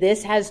because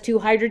this has 2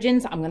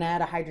 hydrogens, I'm going to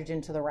add a hydrogen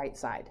to the right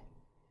side.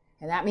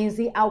 And that means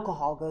the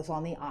alcohol goes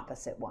on the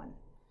opposite one.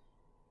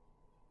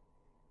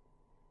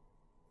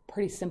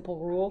 Pretty simple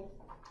rule.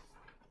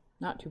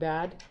 Not too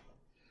bad.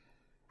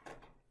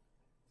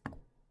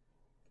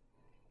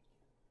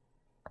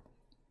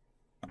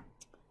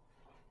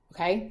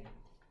 Okay.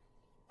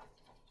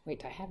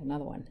 Wait, I had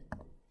another one.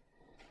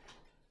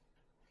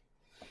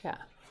 Yeah.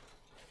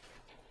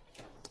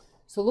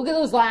 So look at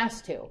those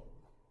last 2.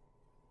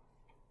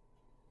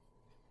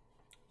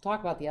 Talk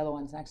about the other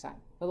ones next time.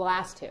 The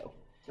last 2.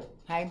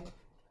 Okay.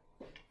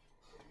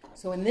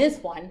 So in this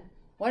one,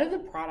 what are the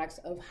products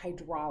of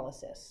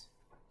hydrolysis?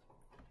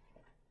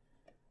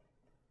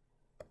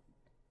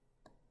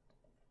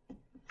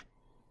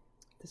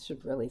 This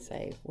should really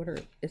say,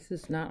 this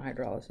is not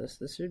hydrolysis.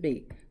 This should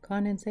be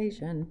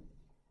condensation.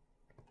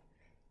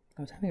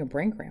 I was having a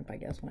brain cramp, I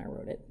guess, when I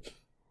wrote it.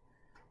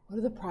 What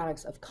are the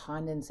products of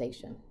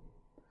condensation?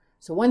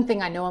 So one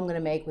thing I know I'm going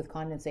to make with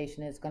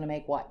condensation is going to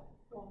make what?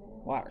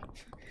 Water.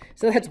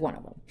 So that's one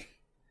of them.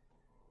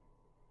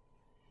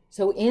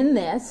 So in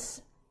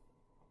this,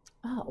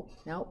 oh,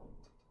 no,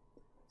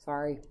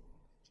 sorry.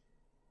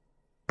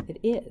 It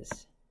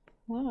is.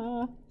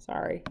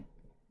 Sorry.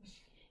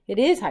 It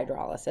is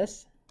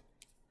hydrolysis.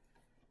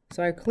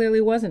 So I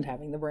clearly wasn't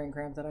having the brain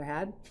cramp that I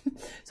had.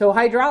 So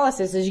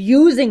hydrolysis is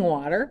using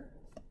water.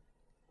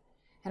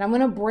 And I'm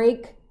going to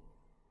break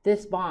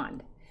this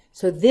bond.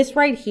 So this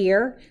right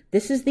here,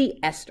 this is the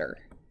ester.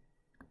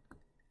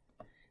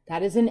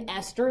 That is an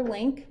ester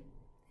link.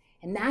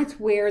 And that's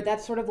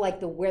sort of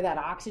like where that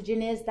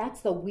oxygen is.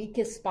 That's the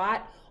weakest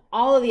spot.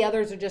 All of the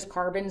others are just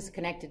carbons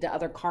connected to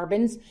other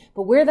carbons.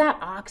 But where that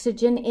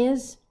oxygen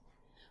is,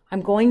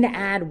 I'm going to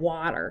add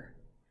water.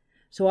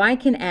 So I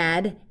can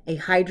add a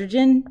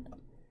hydrogen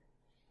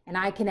and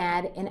I can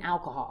add an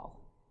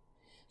alcohol.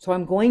 So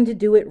I'm going to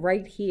do it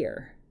right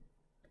here.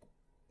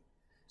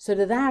 So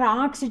to that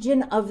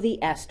oxygen of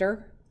the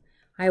ester,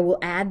 I will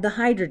add the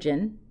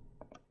hydrogen,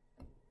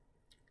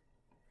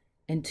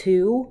 and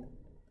to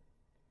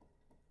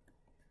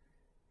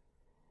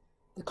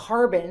the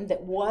carbon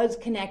that was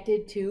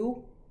connected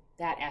to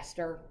that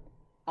ester,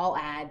 I'll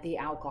add the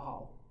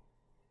alcohol.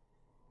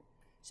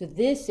 So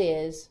this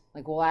is,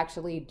 like, we'll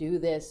actually do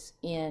this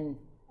in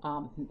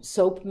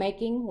soap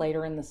making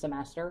later in the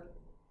semester.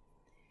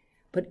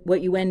 But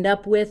what you end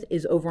up with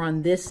is over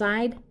on this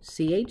side,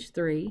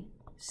 CH3,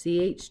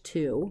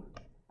 CH2,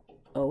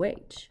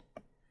 OH.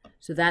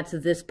 So that's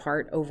this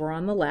part over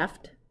on the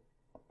left.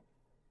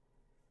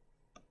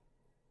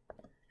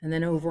 And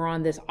then over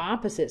on this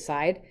opposite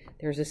side,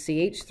 there's a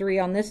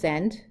CH3 on this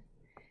end,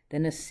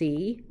 then a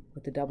C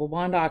with the double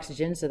bond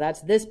oxygen. So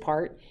that's this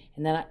part.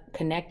 And then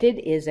connected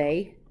is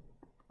a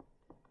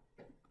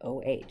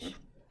OH.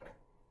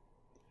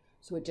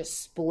 So it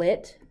just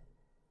split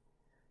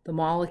the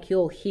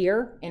molecule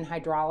here in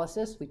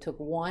hydrolysis. We took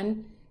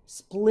one,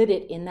 split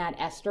it in that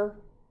ester,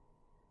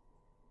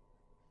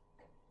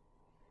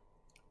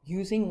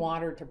 using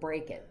water to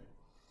break it.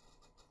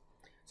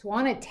 So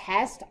on a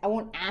test, I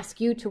won't ask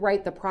you to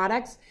write the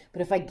products,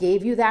 but if I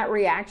gave you that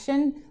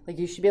reaction, like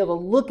you should be able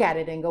to look at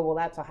it and go, well,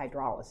 that's a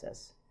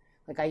hydrolysis.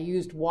 Like I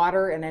used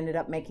water and ended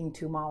up making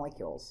 2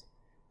 molecules.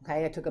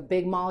 Okay, I took a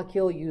big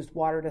molecule, used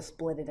water to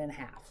split it in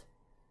half.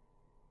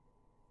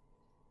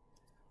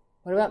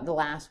 What about the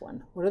last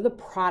one? What are the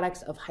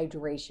products of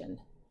hydration?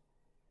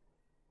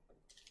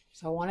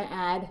 So I want to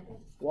add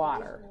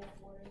water.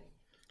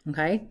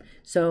 Okay,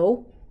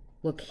 so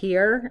look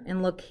here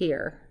and look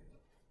here.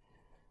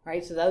 All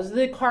right, so those are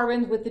the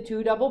carbons with the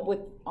 2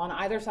 on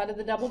either side of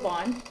the double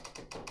bond.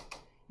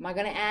 Am I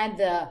going to add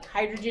the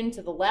hydrogen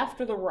to the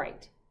left or the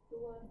right?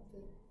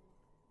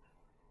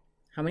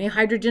 How many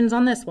hydrogens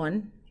on this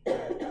one?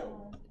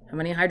 How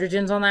many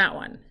hydrogens on that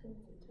one?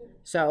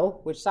 So,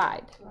 which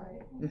side?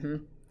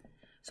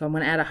 So I'm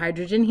going to add a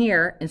hydrogen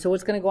here, and so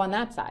what's going to go on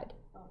that side?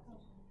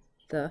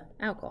 The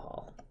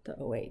alcohol, the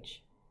OH.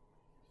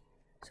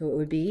 So it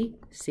would be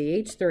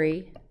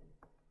CH3,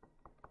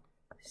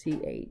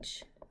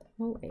 CH.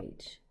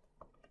 OH,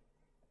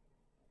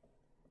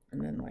 and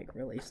then like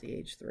really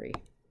CH3.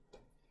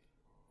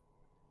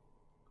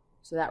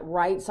 So that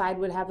right side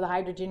would have the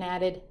hydrogen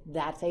added.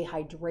 That's a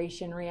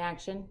hydration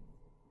reaction.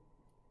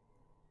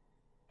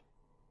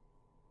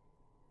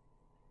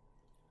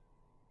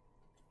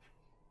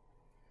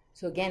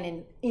 So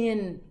again,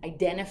 in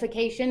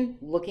identification,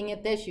 looking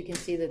at this, you can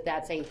see that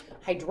that's a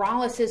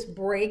hydrolysis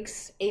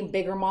breaks a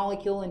bigger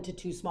molecule into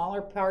 2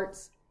 smaller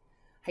parts.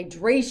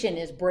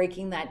 Hydration is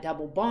breaking that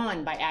double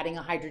bond by adding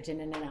a hydrogen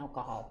and an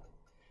alcohol.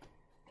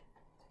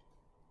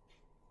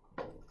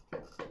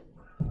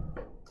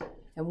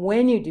 And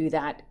when you do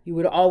that, you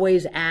would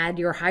always add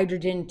your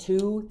hydrogen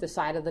to the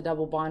side of the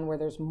double bond where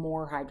there's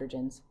more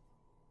hydrogens.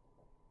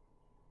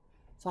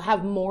 So I'll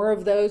have more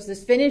of those.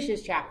 This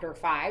finishes chapter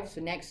 5.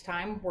 So next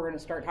time we're going to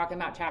start talking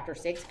about chapter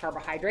 6,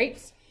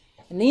 carbohydrates.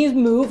 And these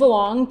move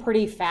along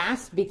pretty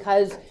fast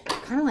because it's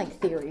kind of like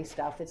theory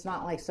stuff. It's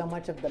not like so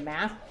much of the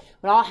math.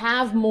 But I'll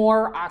have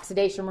more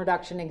oxidation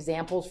reduction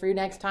examples for you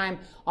next time.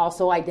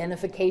 Also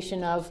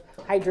identification of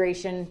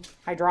hydration,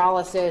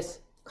 hydrolysis,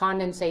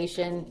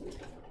 condensation,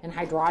 and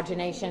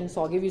hydrogenation.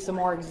 So I'll give you some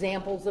more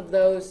examples of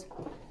those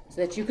so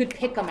that you could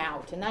pick them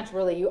out. And that's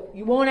really,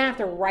 you won't have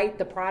to write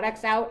the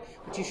products out,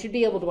 but you should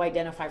be able to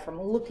identify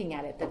from looking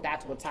at it that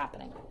that's what's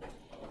happening.